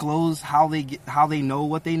don't disclose how they know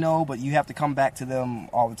what they know, but you have to come back to them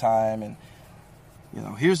all the time. And you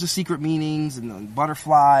know, here's the secret meanings, and the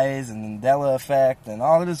butterflies, and the Mandela effect, and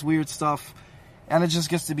all of this weird stuff, and it just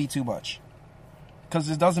gets to be too much. Because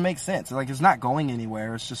it doesn't make sense. Like, it's not going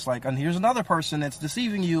anywhere. It's just like, and here's another person that's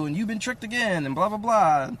deceiving you, and you've been tricked again, and blah, blah,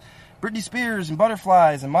 blah. And Britney Spears, and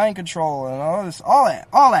butterflies, and mind control, and all this, all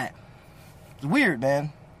that. It's weird,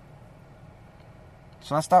 man.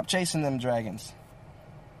 So I stopped chasing them dragons.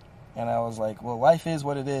 And I was like, well, life is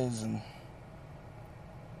what it is, and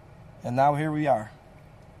now here we are.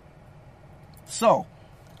 So,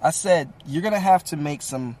 I said, you're going to have to make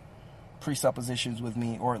some presuppositions with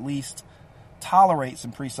me, or at least tolerate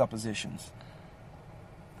some presuppositions.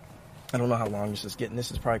 I don't know how long this is getting.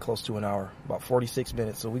 This is probably close to an hour, about 46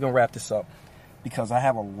 minutes. So we're going to wrap this up because I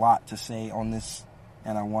have a lot to say on this,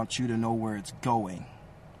 and I want you to know where it's going.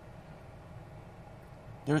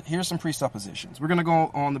 Here's some presuppositions. We're going to go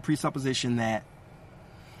on the presupposition that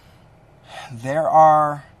there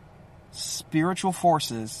are spiritual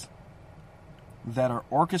forces that are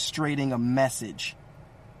orchestrating a message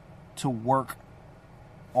to work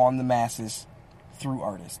on the masses through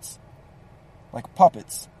artists, like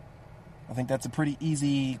puppets. I think that's a pretty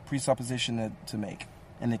easy presupposition to make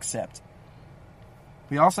and accept.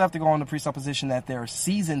 We also have to go on the presupposition that there are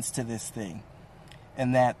seasons to this thing,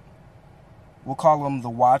 and that we'll call them the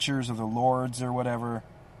watchers or the lords or whatever,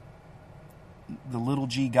 the little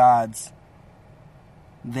g gods.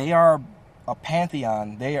 They are a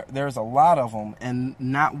pantheon. There's a lot of them, and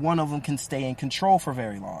not one of them can stay in control for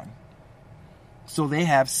very long. So they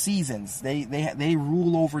have seasons. They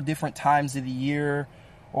rule over different times of the year,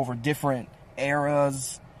 over different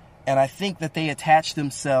eras, and I think that they attach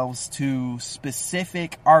themselves to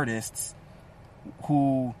specific artists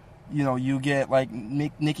who, you know, you get like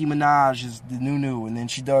Nicki Minaj is the new, and then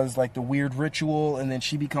she does like the weird ritual, and then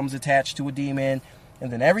she becomes attached to a demon,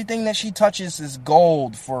 and then everything that she touches is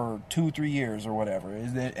gold for 2-3 years or whatever,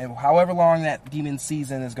 and however long that demon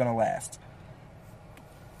season is going to last.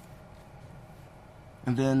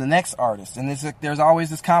 And then the next artist, and there's always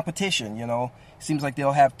this competition, you know. It seems like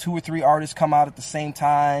they'll have 2 or 3 artists come out at the same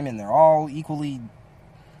time, and they're all equally,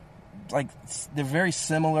 like, they're very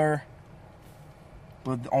similar,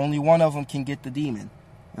 but only one of them can get the demon.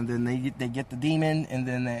 And then they get the demon, and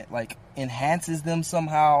then that, like, enhances them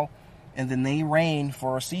somehow, and then they reign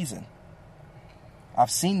for a season. I've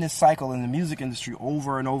seen this cycle in the music industry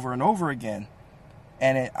over and over and over again,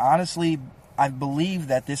 and it honestly, I believe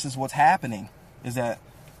that this is what's happening. Is that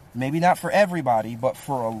maybe not for everybody, but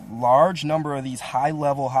for a large number of these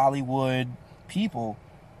high-level Hollywood people,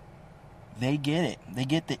 they get it. They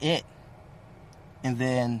get the it. And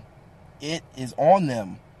then it is on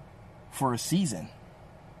them for a season.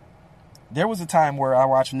 There was a time where I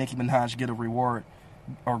watched Nicki Minaj get win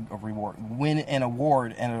an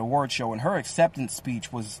award at an award show, and her acceptance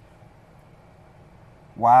speech was,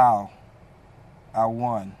 wow, I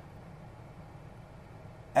won.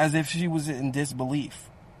 As if she was in disbelief.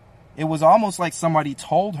 It was almost like somebody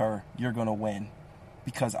told her, you're going to win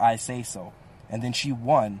because I say so. And then she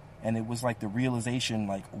won, and it was like the realization,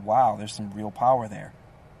 like, wow, there's some real power there.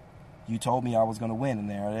 You told me I was going to win, and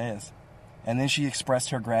there it is. And then she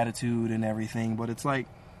expressed her gratitude and everything, but it's like,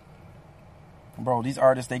 bro, these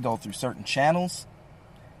artists, they go through certain channels.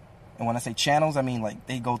 And when I say channels, I mean, like,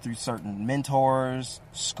 they go through certain mentors,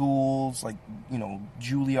 schools, like, you know,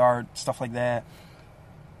 Juilliard, stuff like that.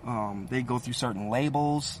 They go through certain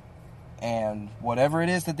labels, and whatever it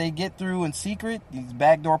is that they get through in secret, these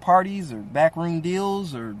backdoor parties or backroom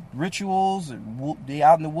deals or rituals, or they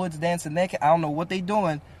out in the woods dancing naked, I don't know what they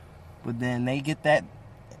doing, but then they get the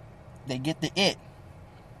it,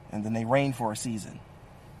 and then they reign for a season.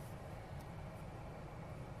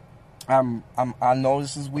 I know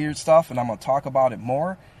this is weird stuff, and I'm going to talk about it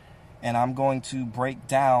more, and I'm going to break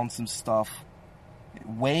down some stuff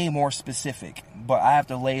way more specific, but I have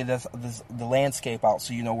to lay the landscape out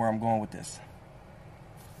so you know where I'm going with this.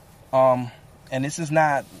 And this is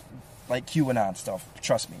not like QAnon stuff.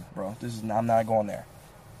 Trust me, bro. I'm not going there.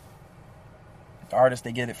 The artists,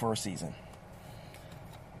 they get it for a season.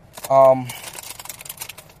 I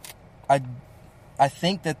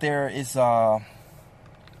think that there is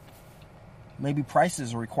maybe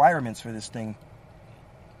prices or requirements for this thing.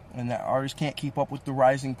 And that artists can't keep up with the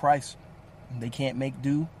rising price. They can't make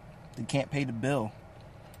do. They can't pay the bill.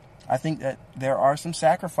 I think that there are some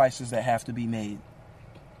sacrifices that have to be made.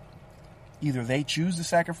 Either they choose the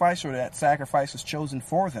sacrifice or that sacrifice is chosen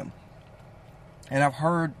for them. And I've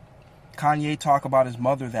heard Kanye talk about his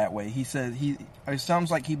mother that way. He said it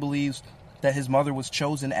sounds like he believes that his mother was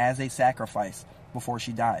chosen as a sacrifice before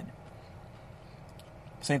she died.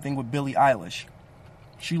 Same thing with Billie Eilish.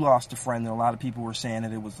 She lost a friend and a lot of people were saying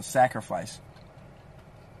that it was a sacrifice.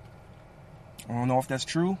 I don't know if that's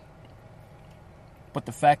true, but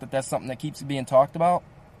the fact that that's something that keeps being talked about.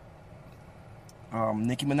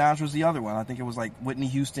 Nicki Minaj was the other one. I think it was like Whitney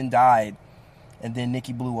Houston died and then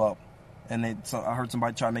Nicki blew up. And I heard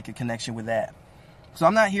somebody try to make a connection with that. So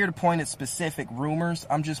I'm not here to point at specific rumors.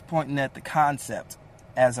 I'm just pointing at the concept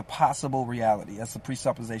as a possible reality. That's a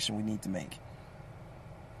presupposition we need to make.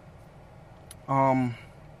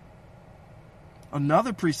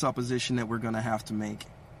 Another presupposition that we're going to have to make,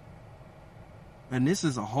 and this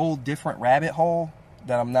is a whole different rabbit hole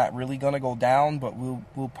that I'm not really going to go down, but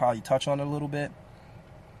we'll probably touch on it a little bit,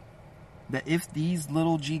 that if these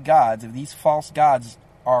little g gods, if these false gods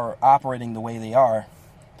are operating the way they are,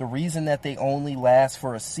 the reason that they only last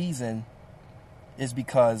for a season is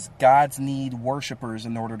because gods need worshipers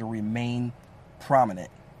in order to remain prominent.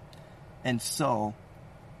 And so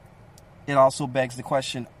it also begs the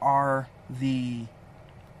question, are the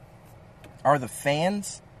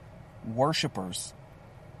fans worshipers?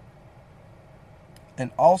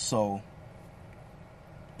 And also,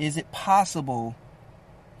 is it possible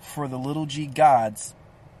for the little g gods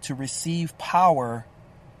to receive power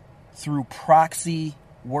through proxy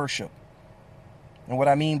worship? And what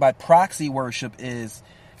I mean by proxy worship is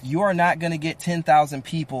you are not going to get 10,000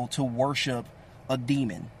 people to worship a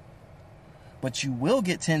demon, but you will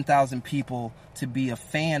get 10,000 people to be a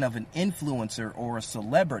fan of an influencer or a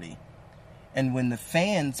celebrity. And when the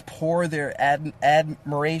fans pour their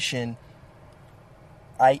admiration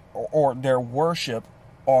or their worship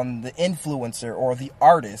on the influencer or the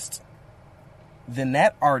artist, then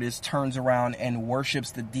that artist turns around and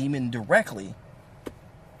worships the demon directly.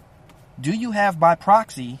 Do you have by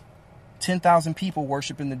proxy 10,000 people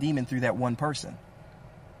worshiping the demon through that one person?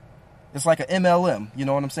 It's like an MLM, you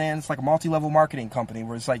know what I'm saying? It's like a multi-level marketing company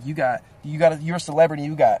where it's like you're a celebrity,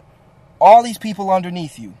 you got all these people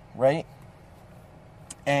underneath you, right?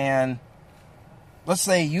 And let's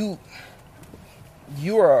say you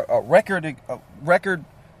are a record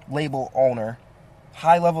label owner,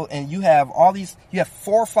 high level, and you have 4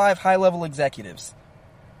 or 5 high level executives.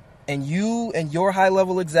 And you and your high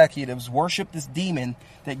level executives worship this demon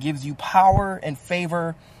that gives you power and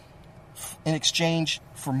favor in exchange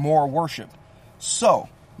for more worship. So,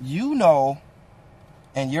 you know,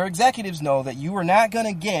 and your executives know that you are not going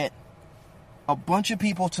to get a bunch of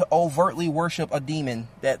people to overtly worship a demon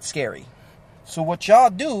that's scary. So what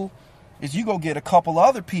y'all do is you go get a couple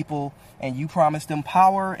other people and you promise them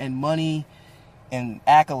power and money and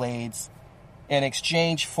accolades in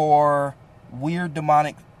exchange for weird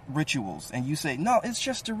demonic rituals. And you say, no, it's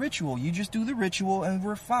just a ritual. You just do the ritual and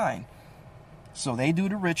we're fine. So they do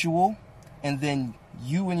the ritual, and then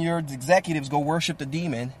you and your executives go worship the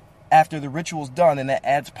demon after the ritual's done, and that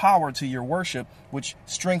adds power to your worship, which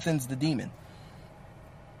strengthens the demon.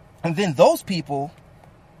 And then those people,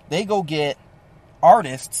 they go get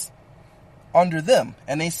artists under them,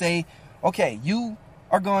 and they say, okay, you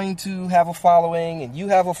are going to have a following, and you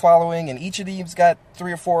have a following, and each of these got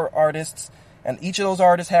 3 or 4 artists, and each of those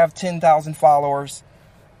artists have 10,000 followers.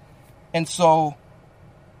 And so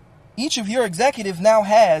each of your executives now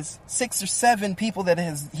has 6 or 7 people that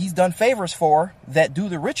he's done favors for that do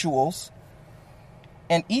the rituals.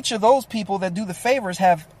 And each of those people that do the favors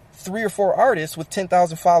have 3 or 4 artists with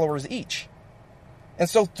 10,000 followers each. And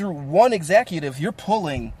so through one executive, you're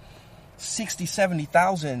pulling 60,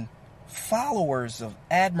 70,000 followers of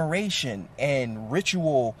admiration and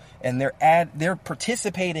ritual, and they're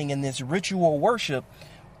participating in this ritual worship,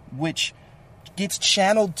 which gets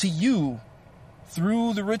channeled to you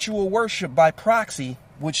through the ritual worship by proxy,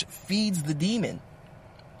 which feeds the demon.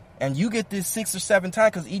 And you get this 6 or 7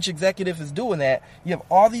 times because each executive is doing that. You have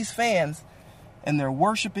all these fans, and they're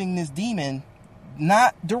worshiping this demon,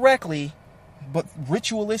 not directly, but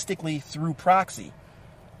ritualistically through proxy.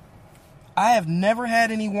 I have never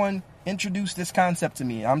had anyone introduce this concept to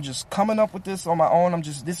me. I'm just coming up with this on my own.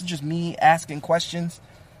 This is just me asking questions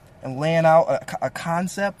and laying out a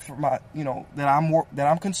concept for my, that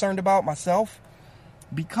I'm concerned about myself,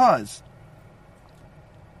 because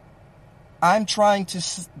I'm trying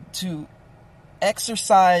to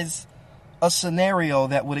exercise a scenario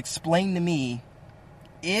that would explain to me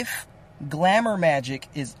if glamour magic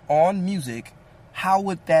is on music, how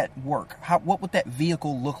would that work? What would that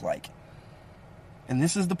vehicle look like? And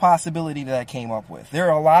this is the possibility that I came up with. There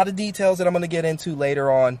are a lot of details that I'm going to get into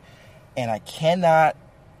later on, and I cannot,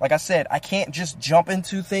 like I said, I can't just jump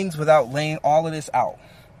into things without laying all of this out.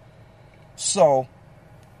 So,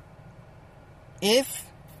 if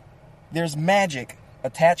there's magic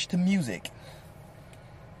attached to music,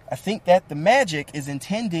 I think that the magic is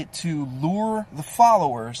intended to lure the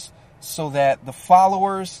followers so that the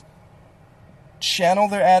followers channel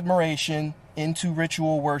their admiration into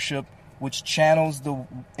ritual worship, which channels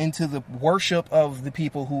into the worship of the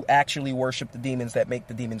people who actually worship the demons that make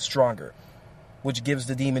the demons stronger, which gives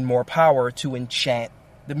the demon more power to enchant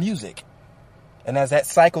the music. And as that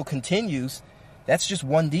cycle continues, that's just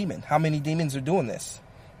one demon. How many demons are doing this?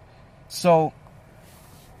 So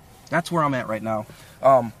that's where I'm at right now.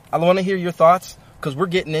 I want to hear your thoughts, because we're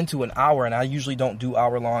getting into an hour, and I usually don't do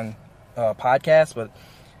hour-long podcasts, but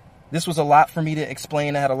this was a lot for me to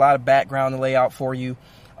explain. I had a lot of background to lay out for you.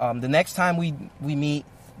 The next time we meet,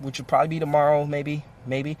 which will probably be tomorrow, maybe,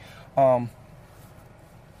 I'm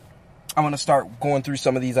going to start going through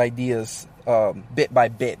some of these ideas bit by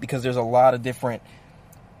bit, because there's a lot of different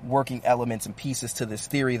working elements and pieces to this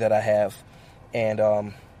theory that I have.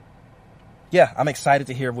 And yeah, I'm excited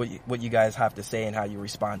to hear what you guys have to say and how you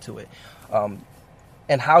respond to it.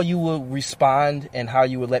 And how you will respond and how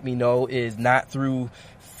you would let me know is not through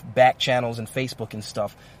back channels and Facebook and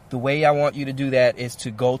stuff. The way I want you to do that is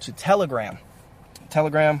to go to Telegram.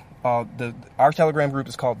 Our Telegram group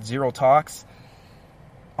is called Zero Talks.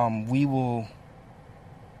 We will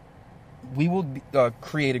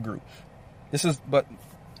create a group. But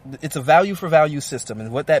it's a value for value system,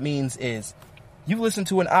 and what that means is you listen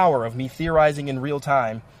to an hour of me theorizing in real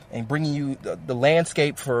time and bringing you the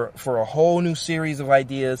landscape for a whole new series of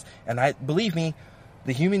ideas. And believe me,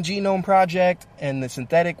 the Human Genome Project and the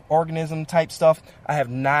synthetic organism type stuff, I have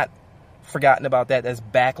not forgotten about that. That's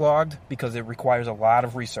backlogged because it requires a lot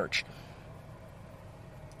of research.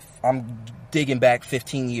 I'm digging back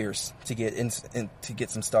 15 years to get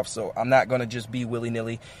some stuff, so I'm not going to just be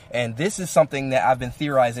willy-nilly. And this is something that I've been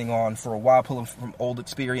theorizing on for a while, pulling from old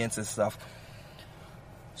experience and stuff.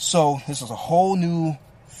 So this is a whole new,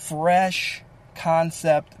 fresh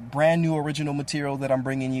concept, brand new original material that I'm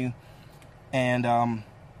bringing you. And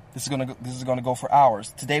this is gonna go for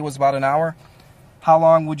hours. Today was about an hour. How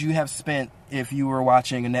long would you have spent if you were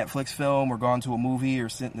watching a Netflix film or gone to a movie or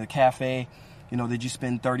sitting in a cafe? You know, did you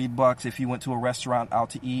spend $30 if you went to a restaurant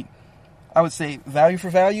out to eat? I would say value for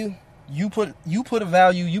value. You put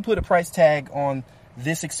a price tag on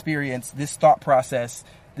this experience, this thought process,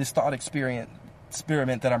 this thought experiment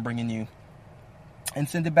that I'm bringing you, and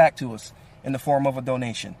send it back to us in the form of a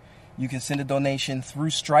donation. You can send a donation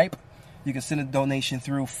through Stripe. You can send a donation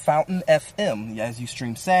through Fountain FM as you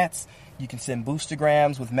stream sats. You can send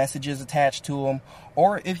boostergrams with messages attached to them.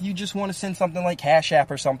 Or if you just want to send something like Cash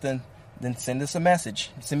App or something, then send us a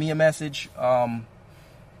message. Send me a message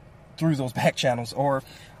through those back channels. Or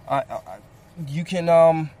you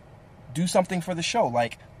can do something for the show,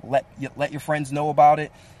 like let your friends know about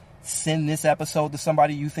it. Send this episode to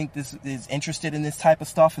somebody you think this is interested in this type of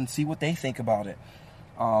stuff and see what they think about it.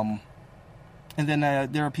 And then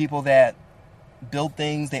there are people that build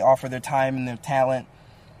things. They offer their time and their talent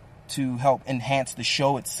to help enhance the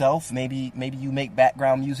show itself. Maybe you make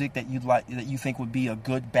background music that you think would be a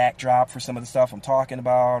good backdrop for some of the stuff I'm talking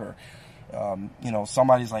about, or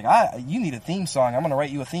somebody's like, you need a theme song. I'm going to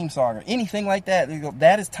write you a theme song, or anything like that.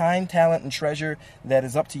 That is time, talent, and treasure that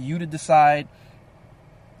is up to you to decide.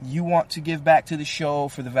 You want to give back to the show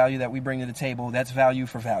for the value that we bring to the table. That's value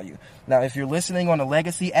for value. Now, if you're listening on a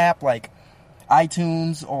legacy app like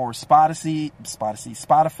iTunes or Spotify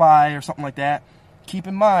or something like that, keep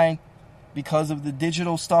in mind, because of the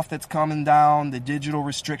digital stuff that's coming down, the digital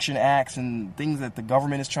restriction acts and things that the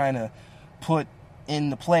government is trying to put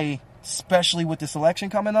into play, especially with this election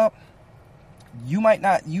coming up, you might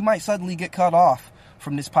suddenly get cut off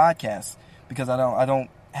from this podcast because I don't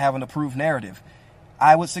have an approved narrative.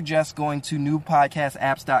 I would suggest going to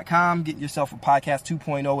newpodcastapps.com, get yourself a Podcast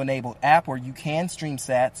 2.0 enabled app where you can stream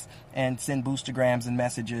sats and send boostergrams and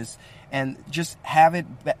messages, and just have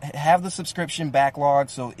the subscription backlog,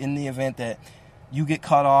 so in the event that you get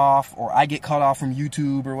cut off or I get cut off from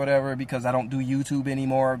YouTube or whatever because I don't do YouTube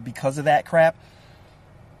anymore because of that crap,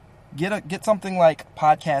 get something like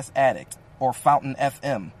Podcast Addict or Fountain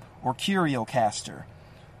FM or Curiocaster.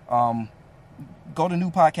 Go to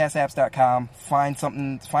newpodcastapps.com,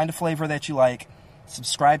 find a flavor that you like,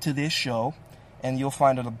 subscribe to this show, and you'll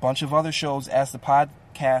find a bunch of other shows as the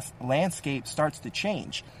podcast landscape starts to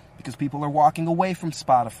change. because people are walking away from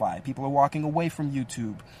Spotify. People are walking away from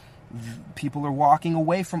YouTube. People are walking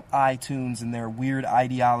away from iTunes and their weird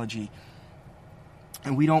ideology.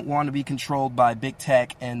 And we don't want to be controlled by big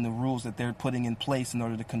tech and the rules that they're putting in place in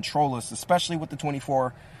order to control us, especially with the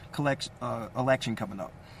 24 election coming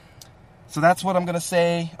up. So that's what I'm going to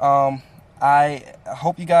say. I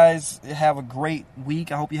hope you guys have a great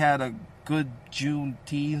week. I hope you had a good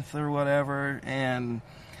Juneteenth or whatever. And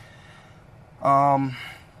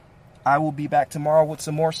I will be back tomorrow with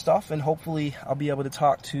some more stuff. And hopefully I'll be able to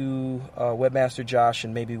talk to Webmaster Josh,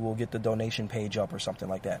 and maybe we'll get the donation page up or something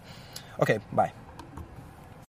like that. Okay, bye.